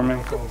questions for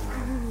me?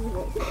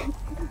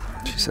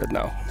 She said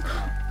no.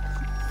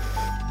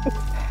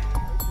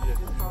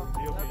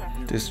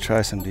 Just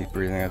try some deep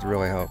breathing, it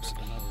really helps.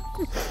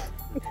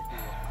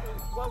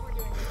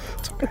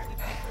 It's okay.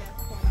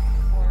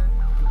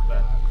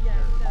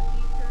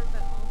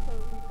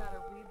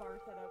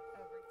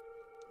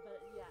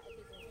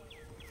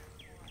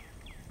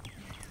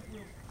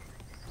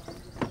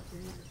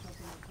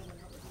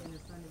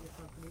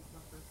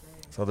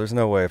 So there's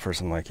no way a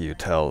person like you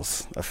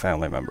tells a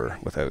family member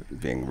without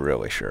being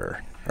really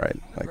sure, right?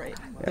 Right.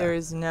 Yeah. There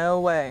is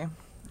no way.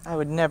 I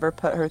would never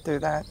put her through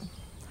that.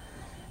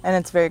 And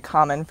it's very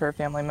common for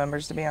family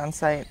members to be on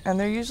site, and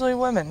they're usually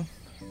women.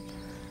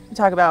 You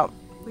talk about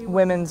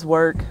women's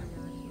work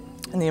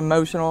and the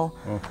emotional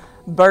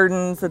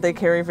burdens that they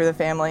carry for the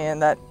family,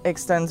 and that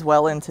extends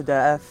well into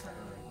death.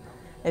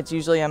 It's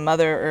usually a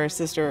mother or a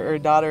sister or a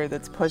daughter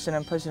that's pushing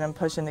and pushing and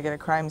pushing to get a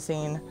crime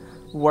scene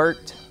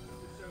worked,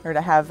 or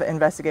to have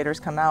investigators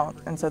come out,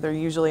 and so they're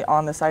usually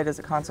on the site as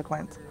a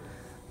consequence.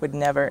 Would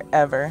never,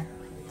 ever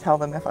tell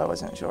them if I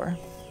wasn't sure.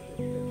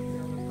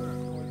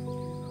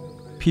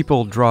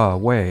 People draw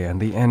away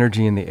and the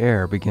energy in the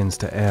air begins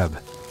to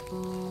ebb.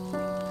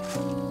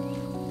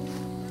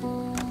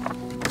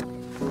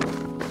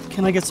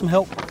 Can I get some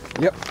help?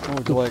 Yep. What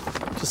would you like?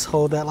 Just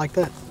hold that like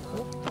that.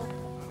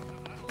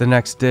 The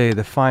next day,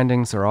 the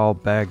findings are all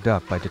bagged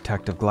up by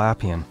Detective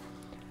Glapian.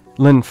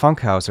 Lynn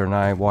Funkhauser and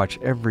I watch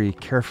every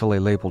carefully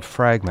labeled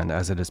fragment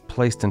as it is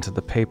placed into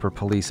the paper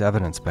police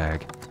evidence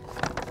bag.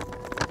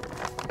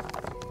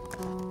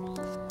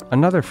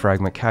 Another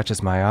fragment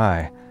catches my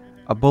eye,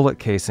 a bullet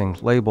casing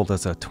labeled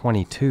as a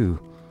 .22.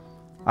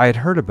 I had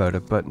heard about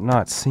it but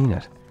not seen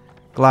it.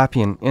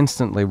 Glapian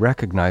instantly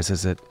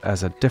recognizes it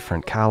as a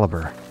different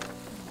caliber.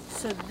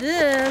 So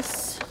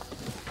this,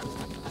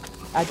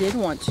 I did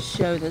want to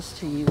show this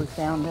to you. We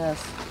found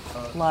this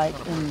like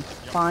in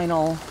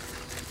final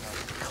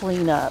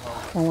cleanup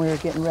when we were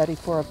getting ready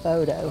for a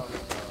photo.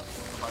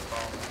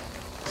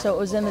 So it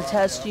was in the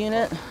test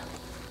unit.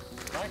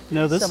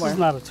 No, this somewhere. is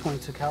not a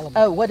 .22 caliber.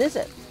 Oh, what is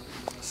it?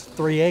 It's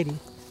 380.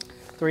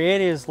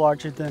 380 is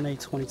larger than a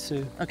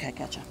 .22. Okay,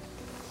 gotcha.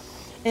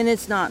 And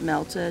it's not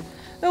melted,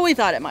 but we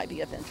thought it might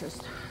be of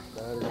interest.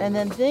 And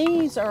then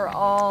these are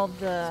all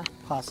the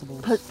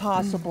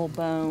possible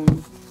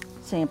bone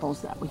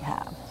samples that we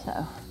have.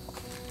 So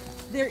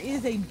There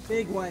is a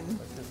big one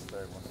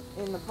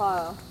in the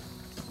pile.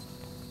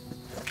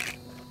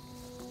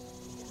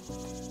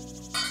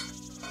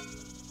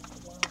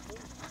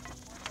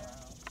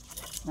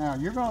 Now,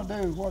 you're going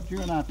to do what you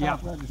and I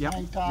talked about, just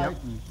hang tight.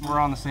 And We're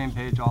on the same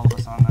page, all of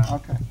us on that.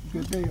 Okay,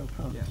 good deal,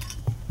 folks.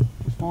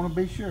 Just want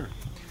to be sure.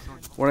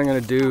 What I'm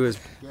going to do is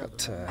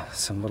put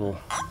some little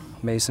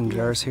mason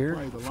jars here,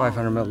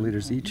 500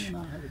 milliliters each,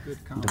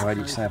 divide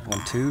each sample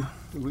in two,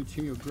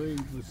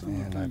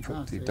 and I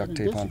put the duct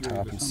tape on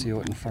top and seal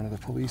it in front of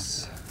the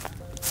police.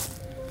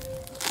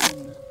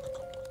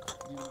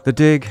 The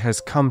dig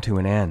has come to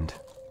an end,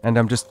 and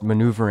I'm just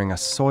maneuvering a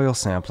soil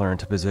sampler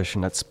into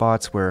position at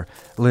spots where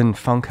Lynn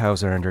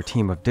Funkhauser and her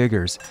team of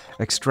diggers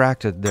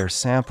extracted their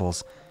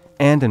samples,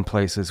 and in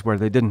places where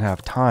they didn't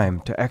have time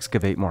to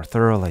excavate more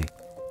thoroughly.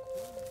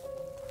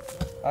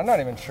 I'm not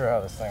even sure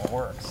how this thing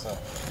works, so.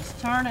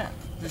 let's turn it.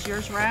 Does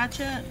yours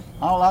ratchet?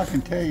 All I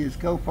can tell you is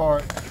go for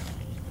it.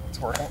 It's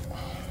working.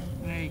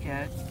 There you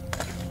go.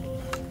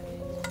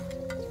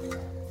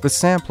 The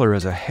sampler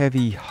is a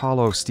heavy,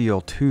 hollow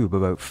steel tube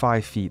about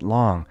 5 feet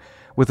long,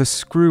 with a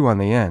screw on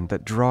the end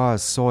that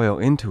draws soil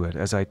into it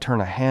as I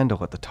turn a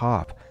handle at the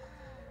top.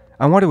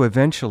 I want to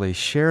eventually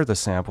share the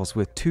samples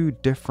with 2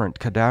 different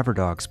cadaver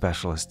dog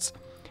specialists,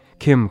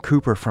 Kim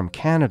Cooper from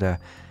Canada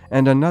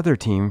and another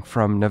team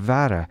from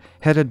Nevada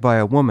headed by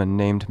a woman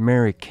named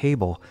Mary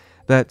Cable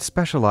that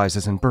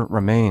specializes in burnt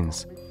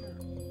remains.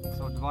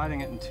 So dividing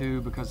it in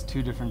two because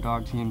 2 different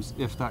dog teams,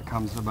 if that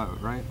comes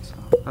about, right? So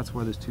that's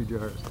where there's 2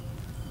 jars.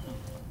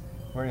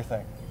 What do you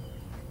think?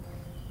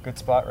 Good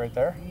spot right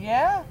there?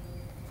 Yeah.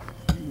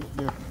 How deep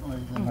do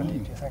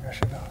you think I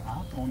should go?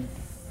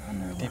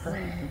 Deeper?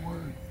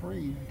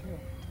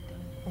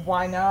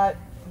 Why not?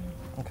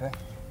 Okay.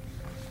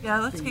 Yeah,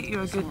 let's get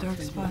you a good dark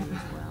spot.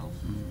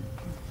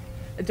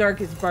 A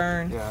darkest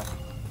burn. Yeah.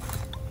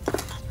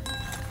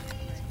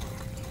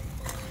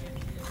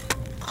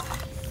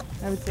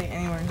 I would say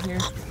anywhere in here.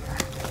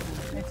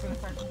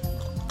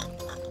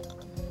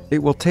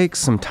 It will take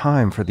some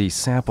time for these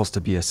samples to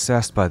be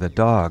assessed by the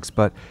dogs,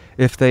 but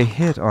if they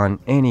hit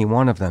on any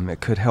one of them, it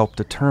could help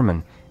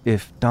determine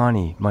if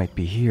Donnie might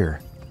be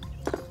here.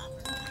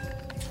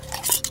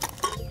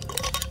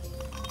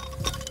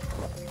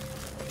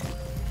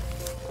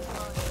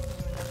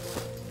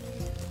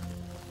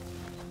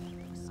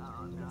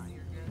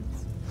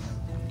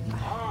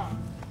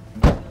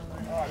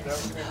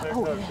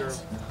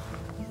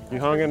 You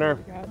hung in there.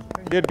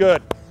 You did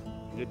good.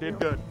 You did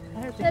good.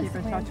 I have to keep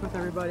in touch with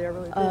everybody. I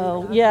really do.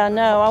 Oh, yeah,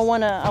 no, I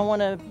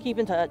wanna keep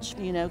in touch.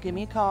 You know, give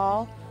me a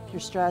call if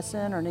you're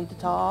stressing or need to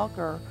talk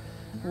or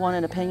want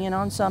an opinion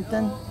on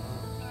something.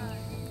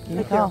 Give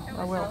me a call.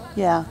 I will.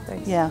 Yeah,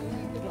 Thanks. yeah.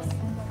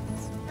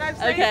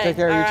 Okay. Take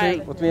care of you all too.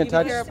 right. We'll be in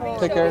touch.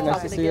 Take care.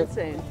 Nice to see you.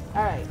 Soon.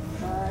 All right.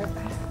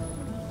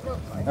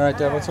 All right,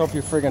 Deb. Let's hope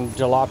your friggin'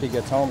 jalopy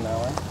gets home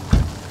now, eh?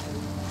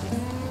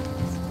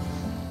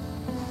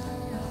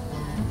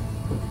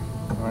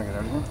 Want to get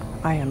everything?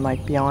 I am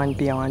like beyond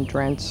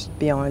drenched,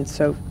 beyond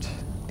soaked,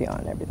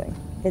 beyond everything.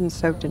 Getting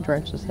soaked and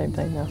drenched, the same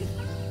thing now.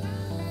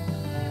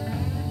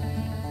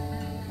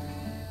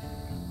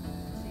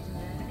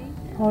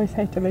 I always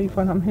hate to leave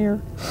when I'm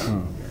here.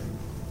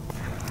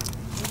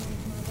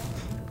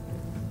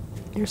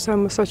 Your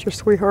son was such a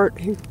sweetheart.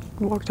 He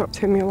walked up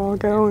to me a while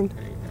ago and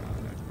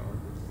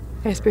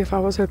asked me if I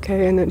was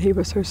okay and that he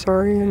was so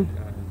sorry and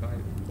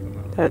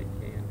that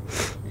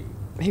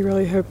he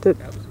really hoped that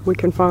we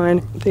can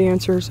find the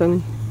answers.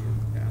 And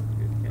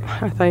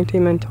I thanked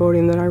him and told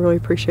him that I really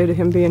appreciated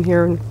him being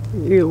here and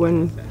you,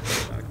 and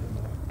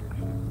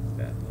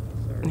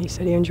he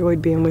said he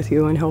enjoyed being with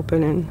you and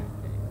helping, and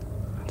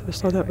I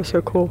just thought that was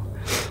so cool.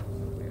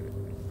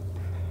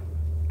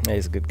 Yeah,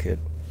 he's a good kid.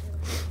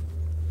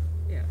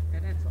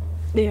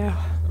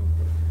 Yeah.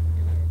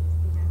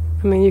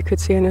 I mean, you could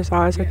see in his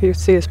eyes, like you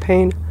could see his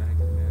pain.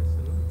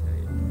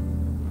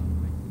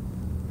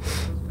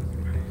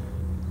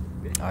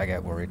 I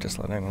get worried just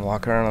letting him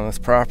walk around on this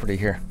property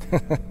here.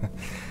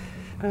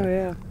 Oh,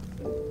 yeah.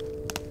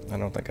 I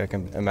don't think I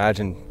can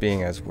imagine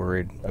being as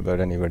worried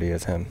about anybody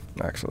as him,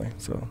 actually.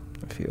 So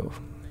I feel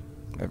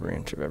every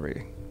inch of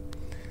every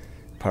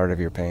part of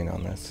your pain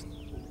on this.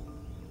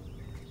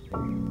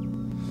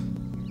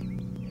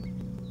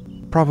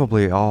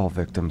 Probably all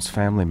victims'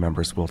 family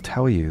members will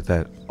tell you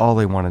that all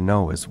they want to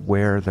know is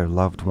where their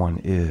loved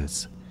one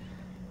is,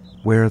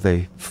 where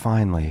they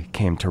finally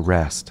came to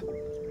rest.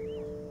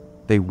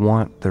 They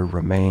want their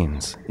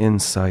remains in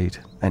sight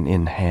and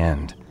in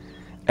hand,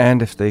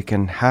 and if they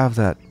can have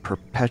that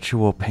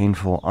perpetual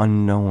painful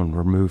unknown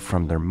removed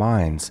from their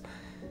minds,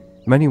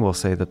 many will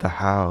say that the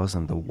hows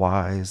and the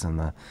whys and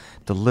the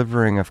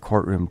delivering of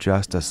courtroom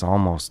justice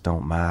almost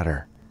don't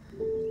matter.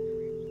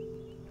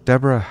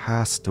 Deborah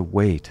has to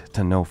wait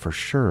to know for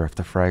sure if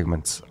the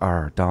fragments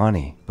are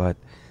Donnie, but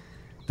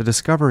the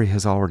discovery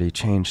has already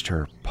changed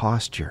her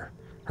posture,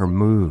 her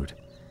mood,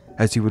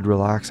 as you would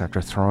relax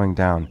after throwing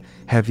down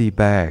heavy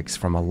bags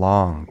from a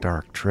long,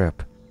 dark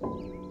trip.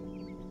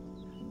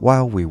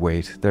 While we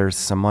wait, there's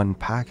some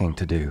unpacking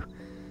to do.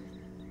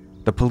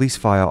 The police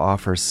file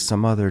offers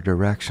some other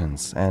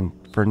directions, and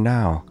for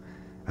now,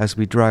 as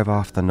we drive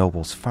off the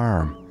Nobles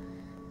farm,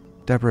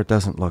 Deborah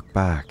doesn't look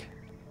back.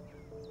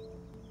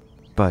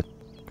 But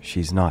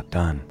she's not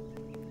done.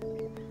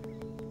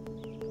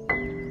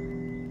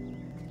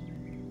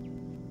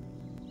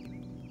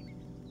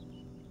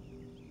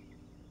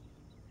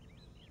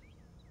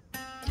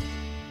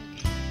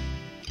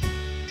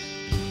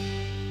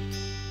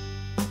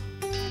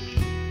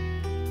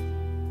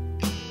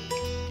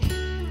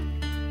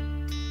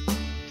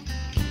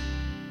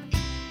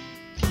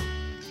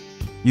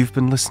 You've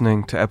been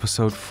listening to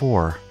episode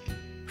 4,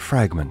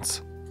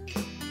 Fragments.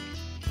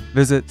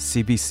 Visit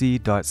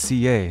cbc.ca/SKS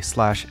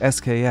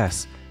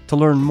to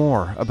learn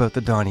more about the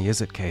Donnie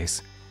Izzett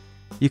case.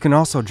 You can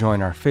also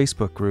join our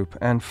Facebook group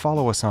and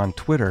follow us on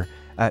Twitter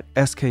at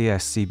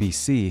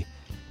SKSCBC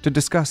to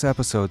discuss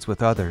episodes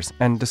with others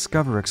and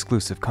discover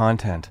exclusive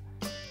content.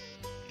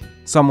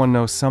 Someone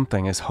Knows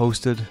Something is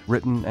hosted,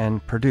 written,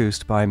 and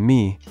produced by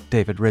me,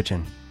 David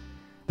Ridgen.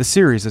 The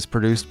series is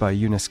produced by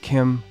Eunice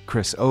Kim,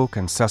 Chris Oak,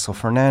 and Cecil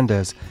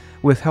Fernandez,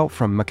 with help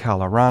from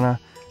Michaela Rana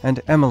and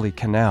Emily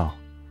Cannell.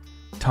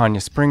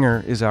 Tanya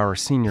Springer is our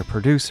senior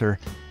producer,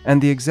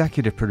 and the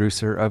executive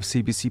producer of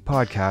CBC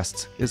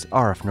Podcasts is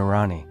Arif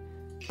Noorani.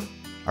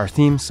 Our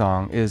theme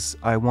song is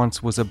I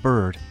Once Was a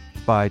Bird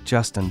by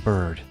Justin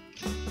Bird.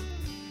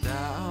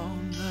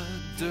 Down the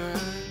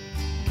dirt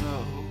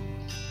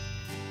road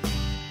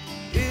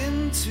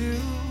into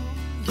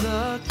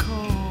the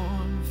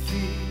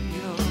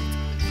cornfield,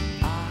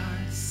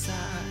 I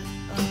sat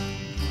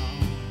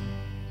alone.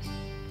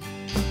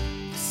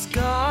 The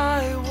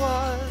sky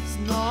was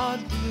not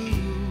blue.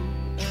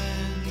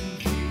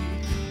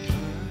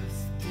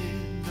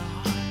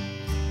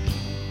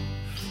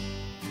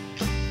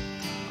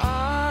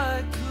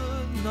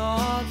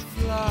 Not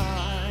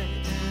fly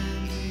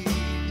anymore.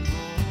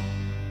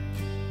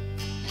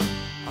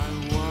 I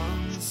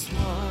once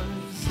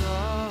was a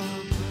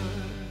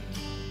bird.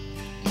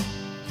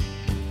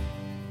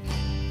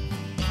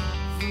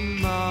 The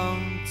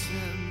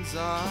mountains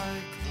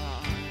I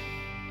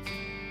climbed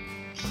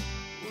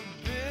were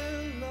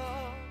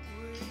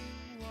billowing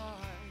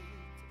white.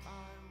 I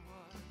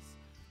was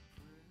prince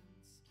of the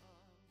sky.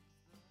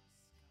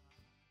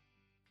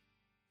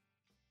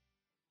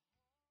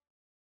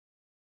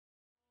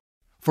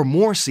 For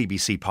more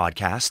CBC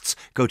podcasts,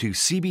 go to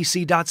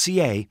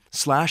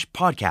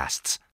cbc.ca/podcasts.